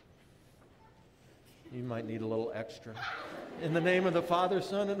 You might need a little extra. In the name of the Father,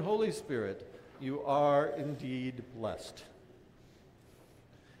 Son, and Holy Spirit, you are indeed blessed.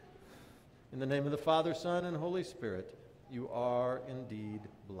 In the name of the Father, Son, and Holy Spirit, you are indeed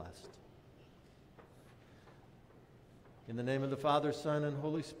blessed. In the name of the Father, Son, and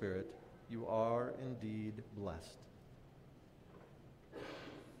Holy Spirit, you are indeed blessed.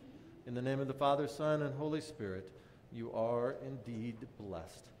 In the name of the Father, Son, and Holy Spirit, you are indeed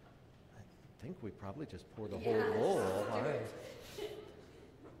blessed. I think we probably just poured the whole bowl. All right.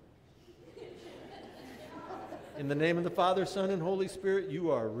 In the name of the Father, Son, and Holy Spirit,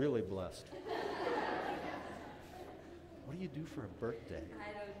 you are really blessed. What do you do for a birthday?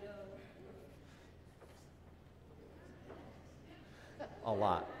 I don't know. A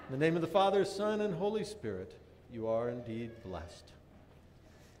lot. In the name of the Father, Son, and Holy Spirit, you are indeed blessed.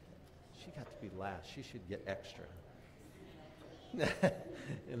 She got to be last. She should get extra.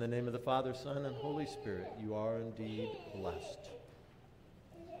 In the name of the Father, Son, and Holy Spirit, you are indeed blessed.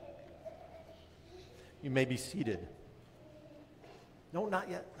 You may be seated. No, not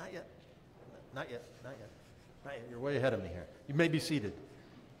yet, not yet. Not yet, not yet. Not yet. You're way ahead of me here. You may be seated.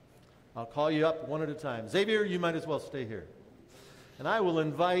 I'll call you up one at a time. Xavier, you might as well stay here. And I will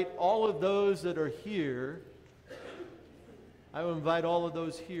invite all of those that are here, I will invite all of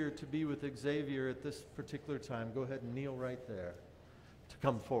those here to be with Xavier at this particular time. Go ahead and kneel right there to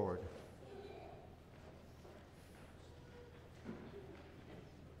come forward.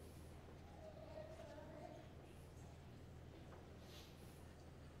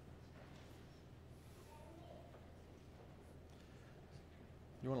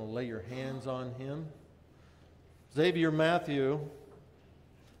 You want to lay your hands on him? Xavier Matthew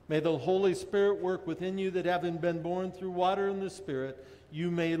May the Holy Spirit work within you, that having been born through water and the Spirit, you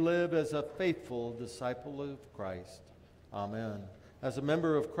may live as a faithful disciple of Christ. Amen. As a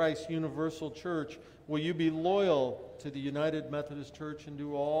member of Christ's universal church, will you be loyal to the United Methodist Church and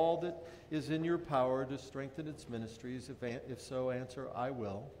do all that is in your power to strengthen its ministries? If so, answer, I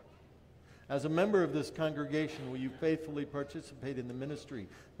will. As a member of this congregation, will you faithfully participate in the ministry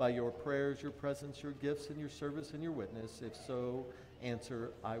by your prayers, your presence, your gifts, and your service and your witness? If so,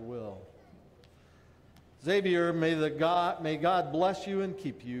 answer, I will. Xavier, may God bless you and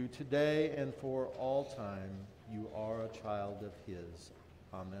keep you today and for all time. You are a child of His.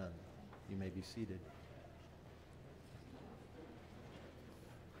 Amen. You may be seated.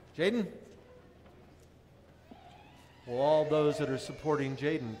 Jaden? Will all those that are supporting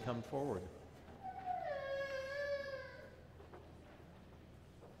Jaden come forward?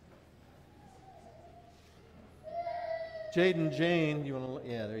 Jaden, Jane, you want to?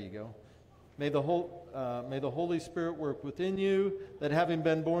 Yeah, there you go. May the Holy Spirit work within you, that having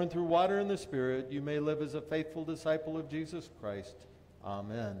been born through water and the Spirit, you may live as a faithful disciple of Jesus Christ.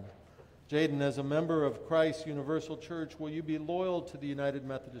 Amen. Jaden, as a member of Christ's Universal Church, will you be loyal to the United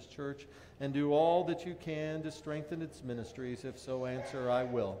Methodist Church and do all that you can to strengthen its ministries? If so, answer, I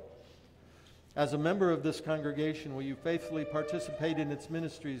will. As a member of this congregation, will you faithfully participate in its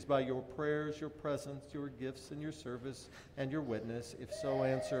ministries by your prayers, your presence, your gifts, and your service, and your witness? If so,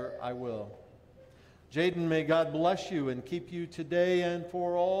 answer, I will. Jaden, may God bless you and keep you today and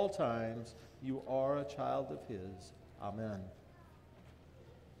for all times. You are a child of His. Amen.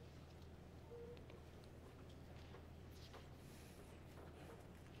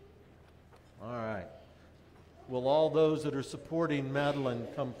 All right. Will all those that are supporting Madeline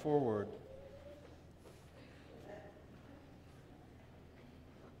come forward?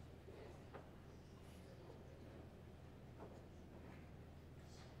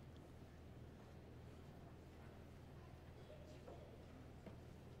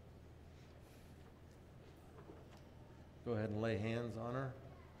 Go ahead and lay hands on her.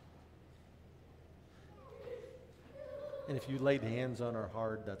 And if you laid hands on her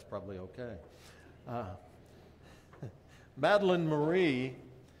hard, that's probably okay. Madeline Marie,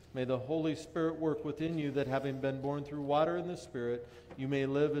 may the Holy Spirit work within you, that having been born through water and the Spirit, you may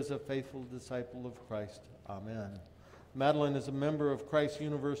live as a faithful disciple of Christ. Amen. Madeline, as a member of Christ's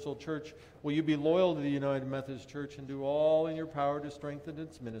Universal Church, will you be loyal to the United Methodist Church and do all in your power to strengthen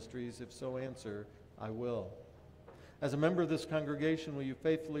its ministries? If so, answer, I will. As a member of this congregation, will you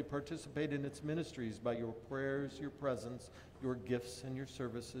faithfully participate in its ministries by your prayers, your presence, your gifts, and your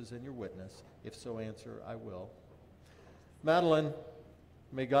services, and your witness? If so, answer, I will. Madeline,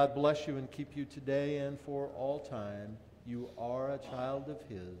 may God bless you and keep you today and for all time. You are a child of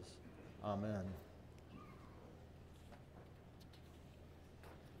His. Amen.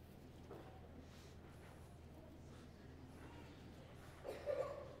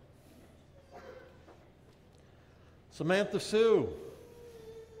 Samantha Sue,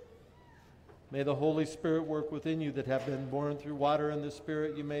 may the Holy Spirit work within you, that have been born through water and the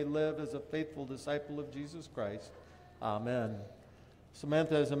Spirit, you may live as a faithful disciple of Jesus Christ. Amen.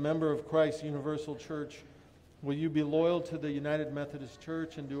 Samantha, as a member of Christ's Universal Church, will you be loyal to the United Methodist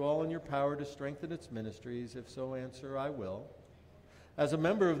Church and do all in your power to strengthen its ministries? If so, answer, I will. As a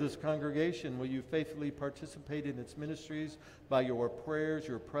member of this congregation, will you faithfully participate in its ministries by your prayers,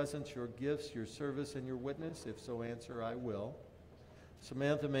 your presence, your gifts, your service, and your witness? If so, answer, I will.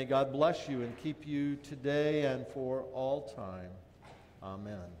 Samantha, may God bless you and keep you today and for all time.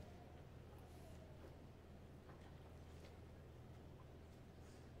 Amen.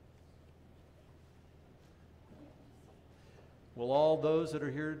 Will all those that are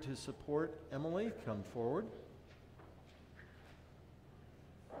here to support Emily come forward?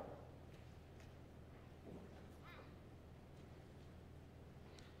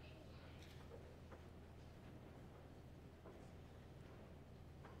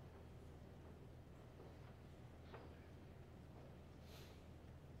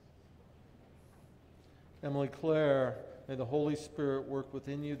 Emily Claire, may the Holy Spirit work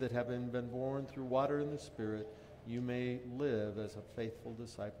within you, that having been born through water and the Spirit, you may live as a faithful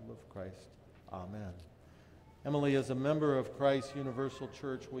disciple of Christ. Amen. Emily, as a member of Christ's Universal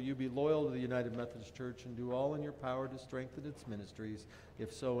Church, will you be loyal to the United Methodist Church and do all in your power to strengthen its ministries?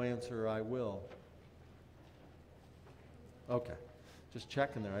 If so, answer, I will. Okay. Just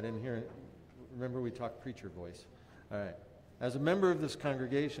checking there. I didn't hear it. Remember, we talked preacher voice. All right. As a member of this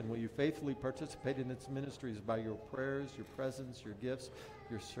congregation, will you faithfully participate in its ministries by your prayers, your presence, your gifts,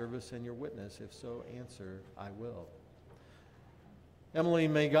 your service, and your witness? If so, answer, I will. Emily,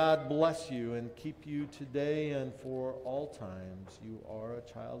 may God bless you and keep you today and for all times. You are a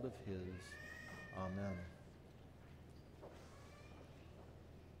child of His. Amen.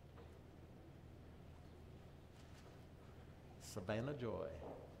 Savannah Joy.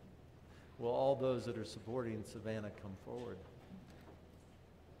 Will all those that are supporting Savannah come forward?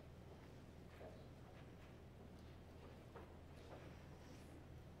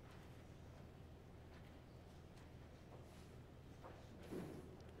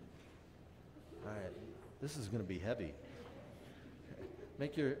 All right, this is going to be heavy.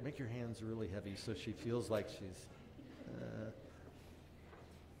 Make your hands really heavy so she feels like she's...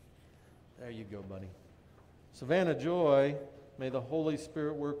 there you go, buddy. Savannah Joy, may the Holy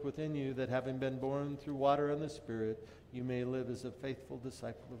Spirit work within you, that having been born through water and the Spirit, you may live as a faithful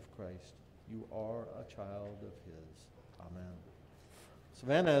disciple of Christ. You are a child of His. Amen.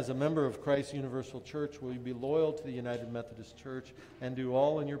 Savannah, as a member of Christ Universal Church, will you be loyal to the United Methodist Church and do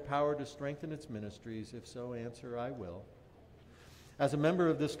all in your power to strengthen its ministries? If so, answer, I will. As a member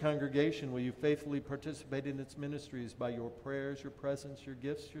of this congregation, will you faithfully participate in its ministries by your prayers, your presence, your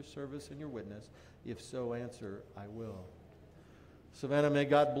gifts, your service, and your witness? If so, answer, I will. Savannah, may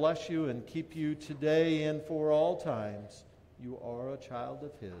God bless you and keep you today and for all times. You are a child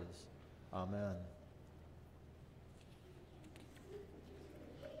of His. Amen.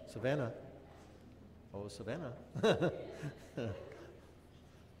 Savannah. Oh, Savannah.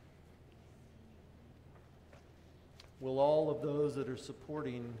 Will all of those that are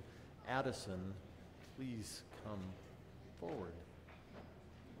supporting Addison please come forward?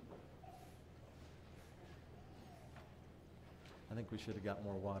 I think we should have got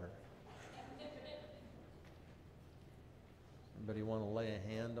more water. Anybody want to lay a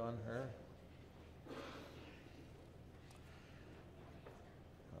hand on her?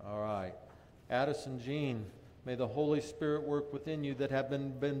 All right. Addison Jean, may the Holy Spirit work within you, that have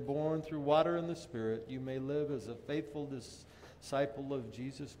been born through water and the Spirit. You may live as a faithful disciple of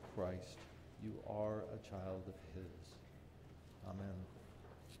Jesus Christ. You are a child of His. Amen.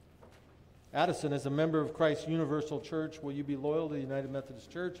 Addison, as a member of Christ Universal Church, will you be loyal to the United Methodist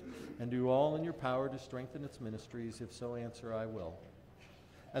Church and do all in your power to strengthen its ministries? If so, answer, I will.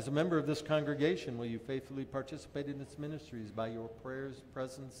 As a member of this congregation, will you faithfully participate in its ministries by your prayers,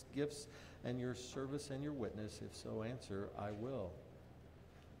 presence, gifts, and your service and your witness? If so, answer, I will.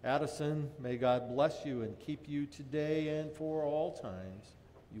 Addison, may God bless you and keep you today and for all times.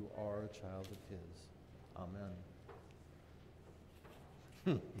 You are a child of His.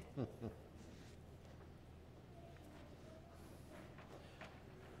 Amen.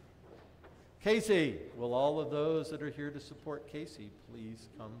 Casey, will all of those that are here to support Casey please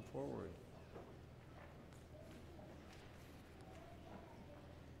come forward?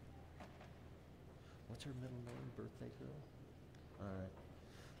 What's her middle name, birthday girl? All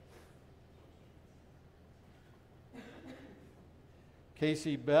right.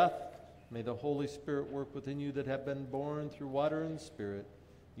 Casey Beth, may the Holy Spirit work within you, that have been born through water and Spirit.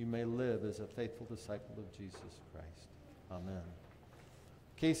 You may live as a faithful disciple of Jesus Christ. Amen.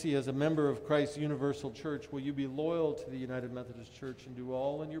 Casey, as a member of Christ Universal Church, will you be loyal to the United Methodist Church and do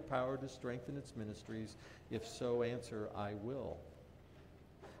all in your power to strengthen its ministries? If so, answer, I will.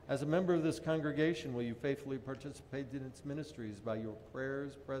 As a member of this congregation, will you faithfully participate in its ministries by your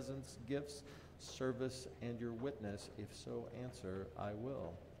prayers, presence, gifts, service, and your witness? If so, answer, I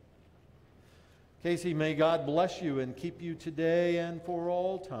will. Casey, may God bless you and keep you today and for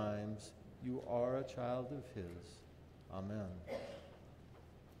all times. You are a child of His. Amen.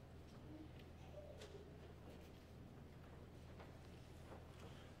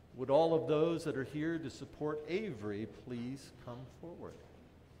 Would all of those that are here to support Avery please come forward?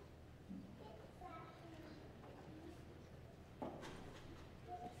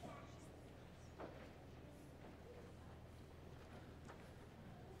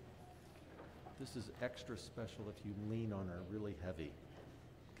 This is extra special if you lean on her really heavy,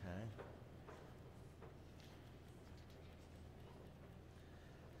 okay?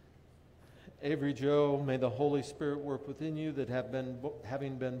 Avery Joe, may the Holy Spirit work within you, that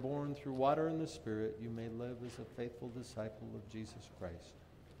having been born through water and the Spirit, you may live as a faithful disciple of Jesus Christ.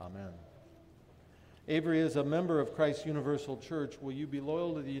 Amen. Avery, as a member of Christ Universal Church, will you be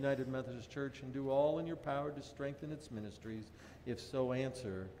loyal to the United Methodist Church and do all in your power to strengthen its ministries? If so,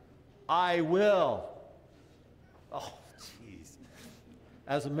 answer, I will. Oh, jeez.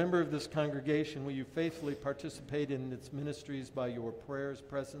 As a member of this congregation, will you faithfully participate in its ministries by your prayers,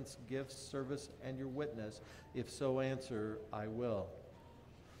 presence, gifts, service, and your witness? If so, answer, I will.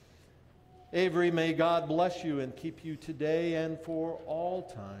 Avery, may God bless you and keep you today and for all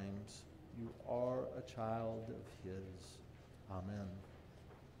times. You are a child of His. Amen.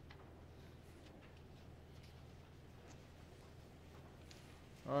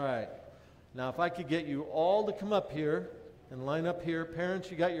 All right. Now, if I could get you all to come up here and line up here. Parents,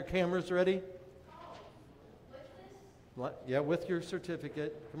 you got your cameras ready? Yeah, with your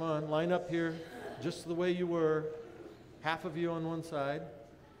certificate. Come on, line up here just the way you were. Half of you on one side.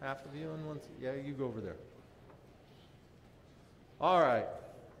 Half of you on one side. Yeah, you go over there. All right.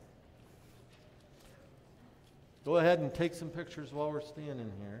 Go ahead and take some pictures while we're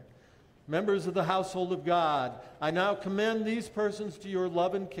standing here. Members of the household of God, I now commend these persons to your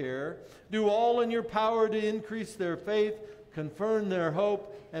love and care. Do all in your power to increase their faith, confirm their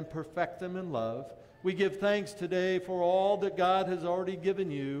hope, and perfect them in love. We give thanks today for all that God has already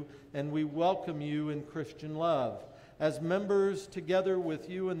given you, and we welcome you in Christian love. As members together with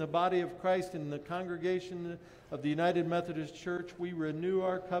you in the body of Christ in the congregation of the United Methodist Church, we renew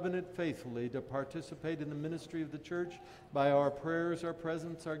our covenant faithfully to participate in the ministry of the church by our prayers, our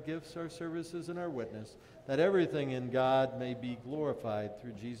presence, our gifts, our services, and our witness, that everything in God may be glorified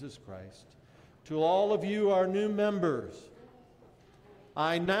through Jesus Christ. To all of you, our new members,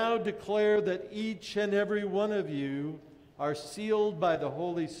 I now declare that each and every one of you are sealed by the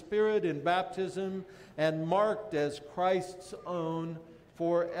Holy Spirit in baptism and marked as Christ's own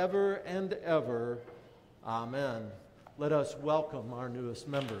forever and ever. Amen. Let us welcome our newest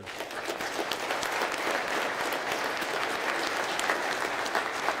members.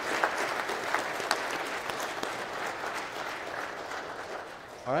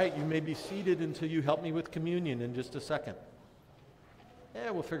 All right, you may be seated until you help me with communion in just a second.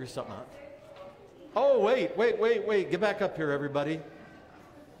 Yeah, we'll figure something out. Oh, wait. Get back up here, everybody.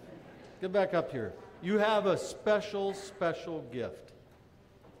 Get back up here. You have a special gift.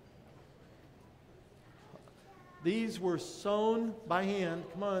 These were sewn by hand.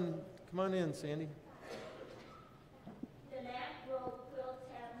 Come on in, Sandy. The lamp roll quilts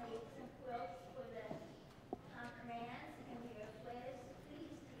have made some quilts for the commands, and we are pleased to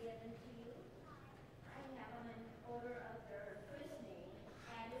give them to you. I have them in order of their first name: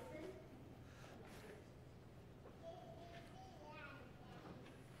 Addison,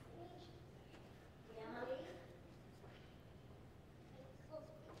 Emily, Jaden,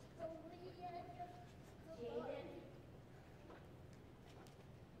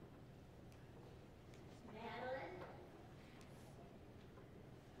 Madeline,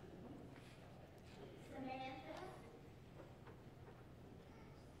 Samantha,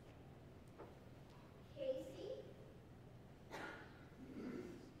 Casey,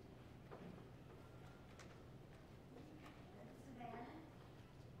 Savannah,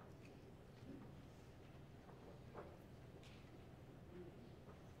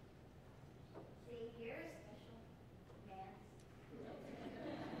 Xavier, special Vance,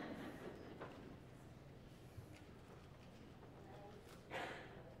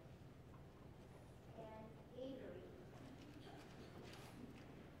 and Avery.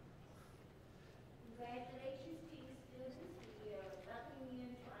 Congratulations to you students. We are welcoming you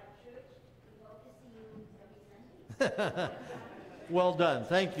into our church. We hope to see you every Sunday. Well done.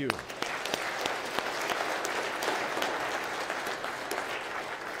 Thank you.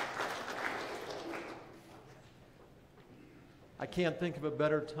 I can't think of a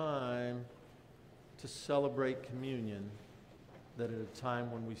better time to celebrate communion than at a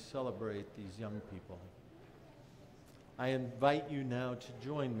time when we celebrate these young people. I invite you now to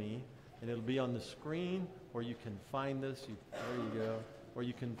join me, and it'll be on the screen, or you can find this, there you go, or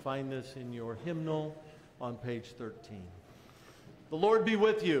you can find this in your hymnal on page 13. The Lord be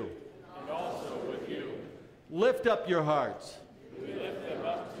with you. And also with you. Lift up your hearts. We lift them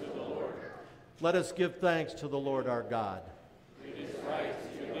up to the Lord. Let us give thanks to the Lord our God. It is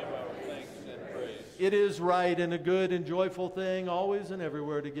right to give our thanks and praise. It is right and a good and joyful thing, always and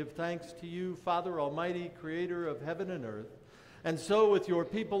everywhere, to give thanks to you, Father Almighty, creator of heaven and earth. And so with your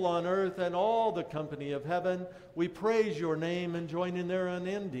people on earth and all the company of heaven, we praise your name and join in their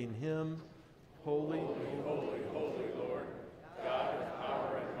unending hymn, Holy, Holy, holy, holy Lord, God of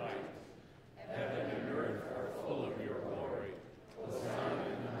power and might. Heaven and earth are full of your glory. Hosanna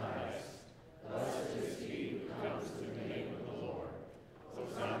in the highest. Blessed is he who comes in the name of the Lord.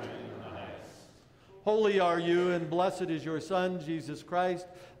 Hosanna in the highest. Holy are you, and blessed is your Son, Jesus Christ.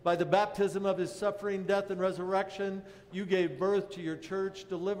 By the baptism of his suffering, death, and resurrection, you gave birth to your church,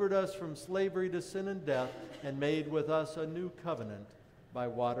 delivered us from slavery to sin and death, and made with us a new covenant by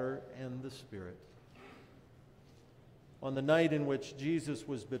water and the Spirit. On the night in which Jesus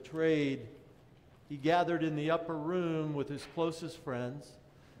was betrayed, he gathered in the upper room with his closest friends.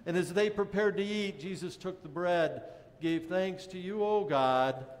 And as they prepared to eat, Jesus took the bread, gave thanks to you, O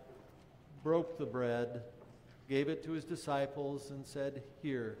God, broke the bread, gave it to his disciples, and said,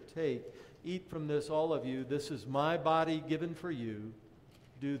 "Here, take, eat from this, all of you. This is my body given for you.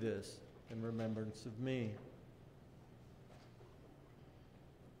 Do this in remembrance of me."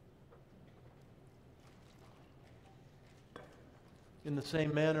 In the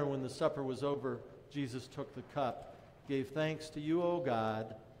same manner, when the supper was over, Jesus took the cup, gave thanks to you, O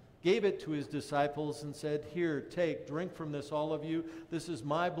God, gave it to his disciples, and said, "Here, take, drink from this, all of you. This is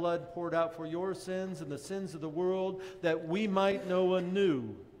my blood poured out for your sins and the sins of the world, that we might know a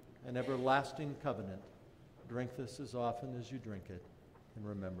new and everlasting covenant. Drink this as often as you drink it in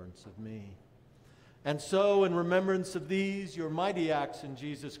remembrance of me." And so, in remembrance of these, your mighty acts in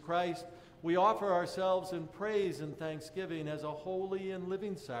Jesus Christ, we offer ourselves in praise and thanksgiving as a holy and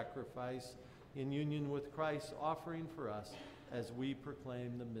living sacrifice in union with Christ's offering for us as we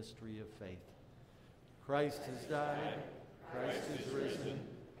proclaim the mystery of faith. Christ has died, Christ is risen,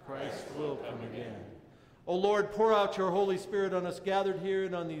 Christ will come again. O Lord, pour out your Holy Spirit on us gathered here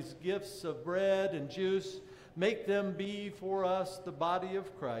and on these gifts of bread and juice. Make them be for us the body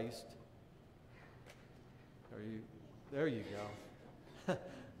of Christ. There you go.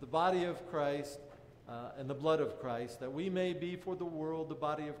 The body of Christ and the blood of Christ, that we may be for the world the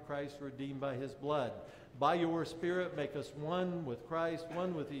body of Christ redeemed by his blood. By your Spirit, make us one with Christ,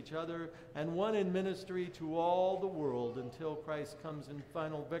 one with each other, and one in ministry to all the world until Christ comes in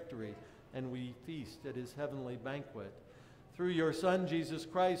final victory and we feast at his heavenly banquet. Through your Son, Jesus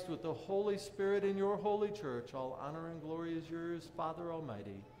Christ, with the Holy Spirit in your holy church, all honor and glory is yours, Father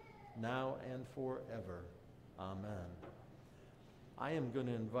Almighty, now and forever. Amen. I am going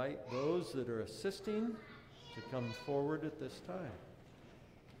to invite those that are assisting to come forward at this time.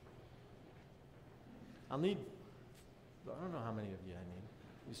 I don't know how many of you I need.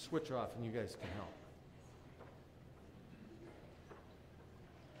 You switch off and you guys can help.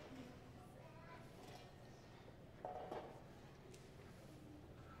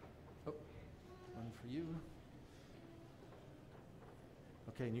 Oh, one for you.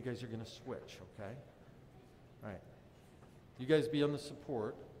 Okay, and you guys are going to switch, okay? All right. You guys be on the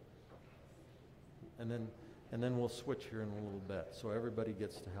support, and then we'll switch here in a little bit, so everybody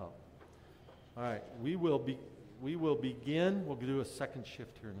gets to help. All right, we will begin. We'll do a second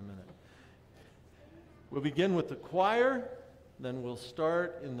shift here in a minute. We'll begin with the choir, then we'll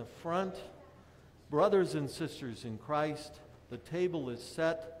start in the front. Brothers and sisters in Christ, the table is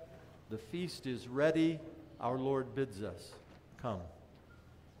set, the feast is ready. Our Lord bids us, come.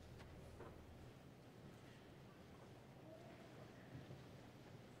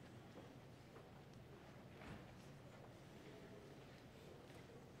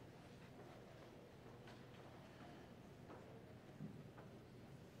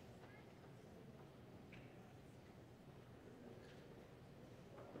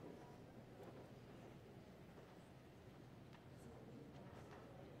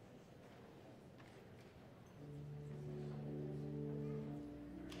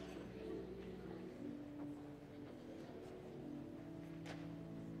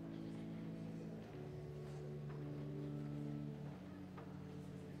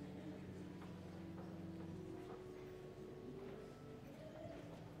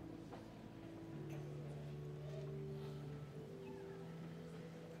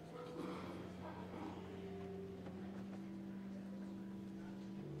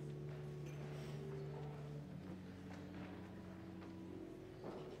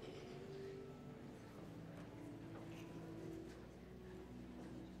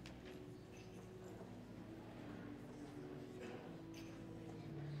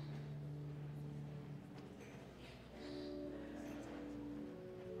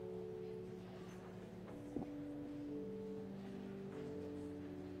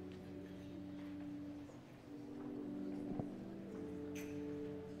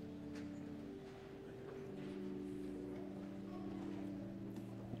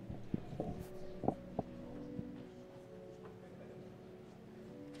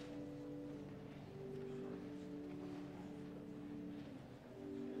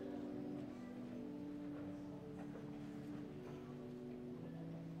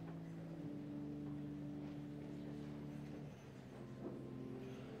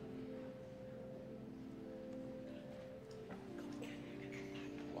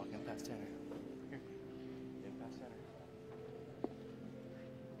 Past Tanner. Here. In past Tanner.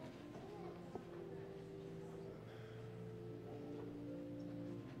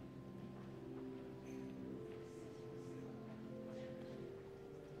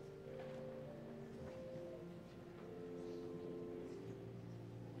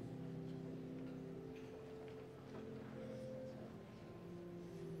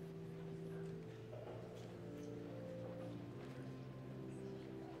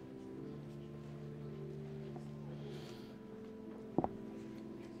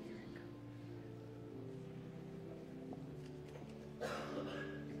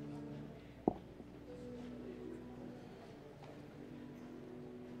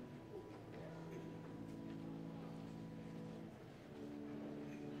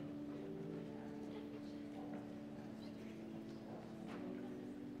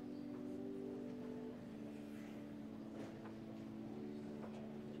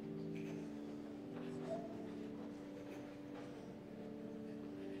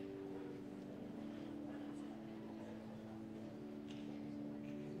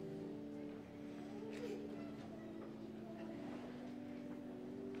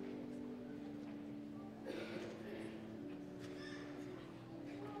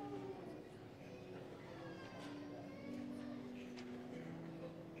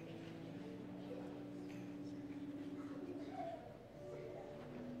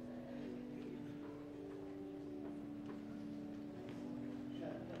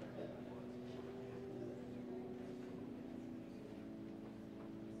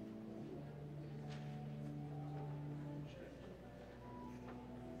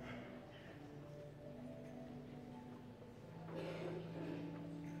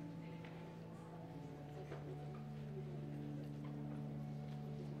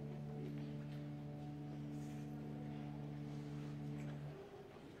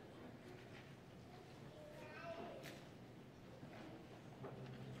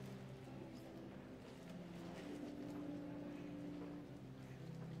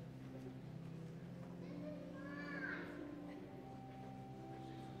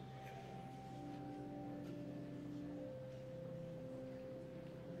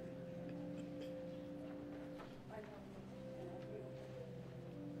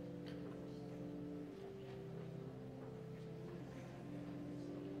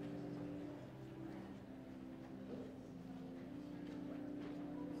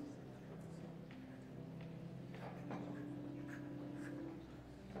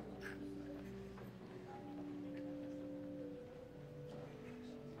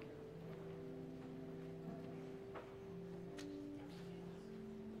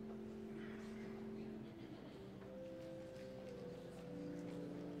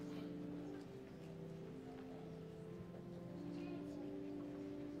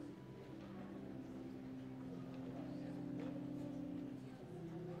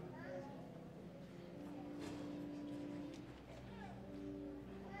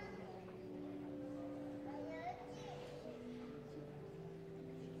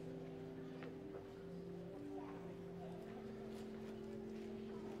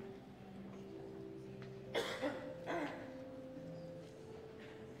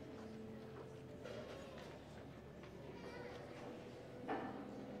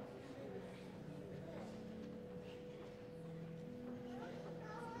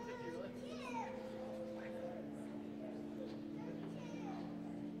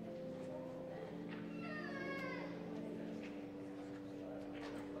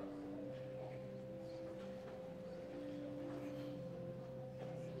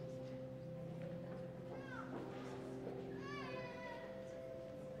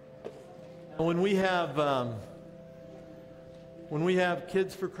 When we have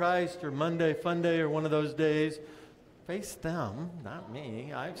Kids for Christ or Monday Fun Day or one of those days, face them, not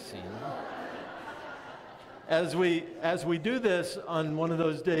me, I've seen them. As we do this on one of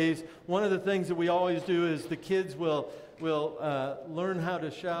those days, one of the things that we always do is the kids will learn how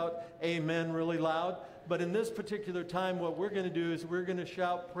to shout amen really loud. But in this particular time, what we're going to do is we're going to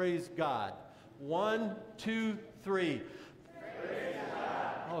shout praise God. 1, 2, 3. Praise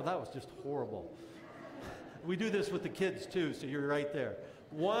God. Oh, that was just horrible. We do this with the kids too, so you're right there.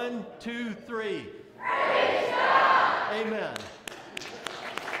 1, 2, 3. Praise God. Amen.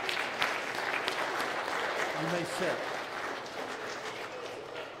 You may sit.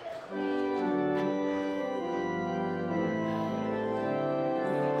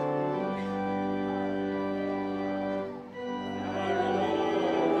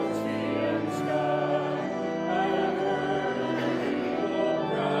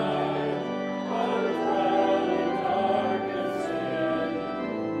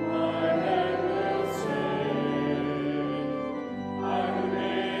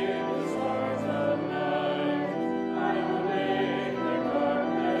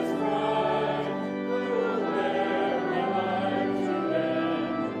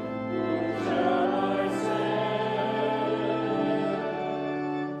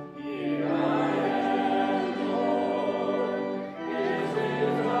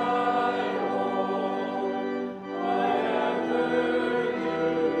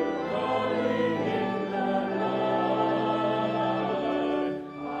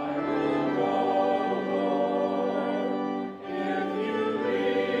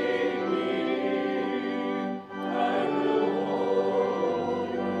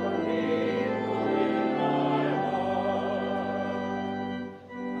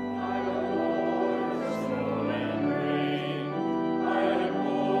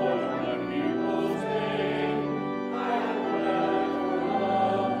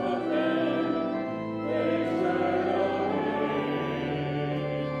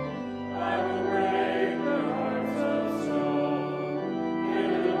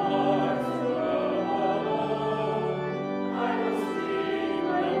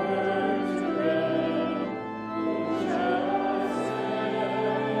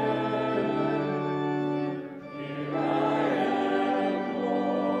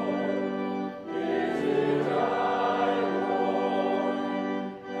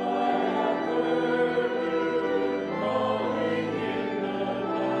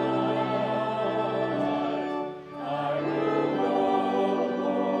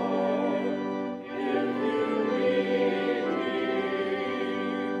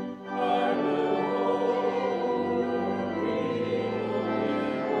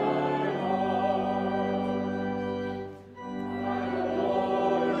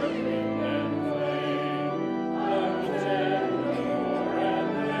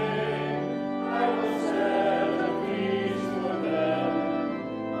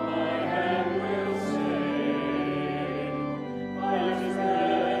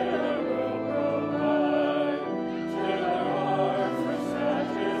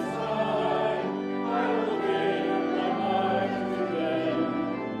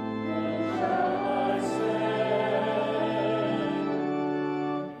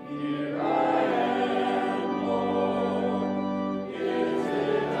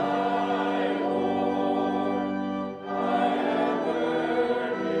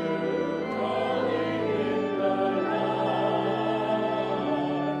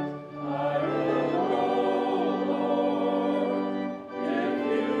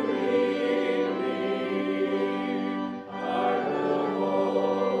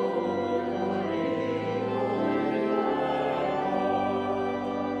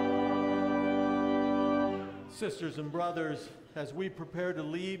 Sisters and brothers, as we prepare to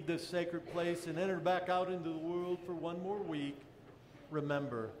leave this sacred place and enter back out into the world for one more week,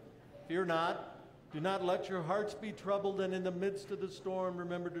 remember, fear not, do not let your hearts be troubled, and in the midst of the storm,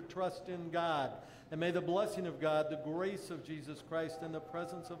 remember to trust in God. And may the blessing of God, the grace of Jesus Christ, and the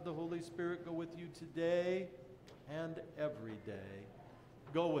presence of the Holy Spirit go with you today and every day.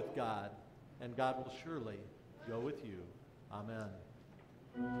 Go with God, and God will surely go with you. Amen.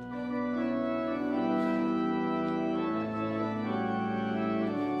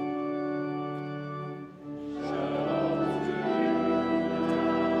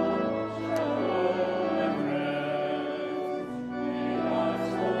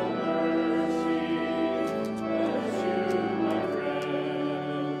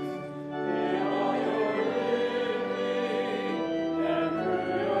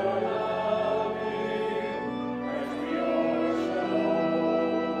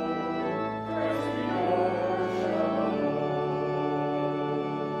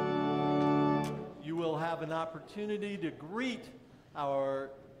 opportunity to greet our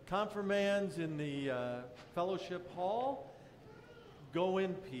confirmands in the fellowship hall. Go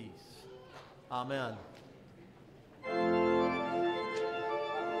in peace. Amen.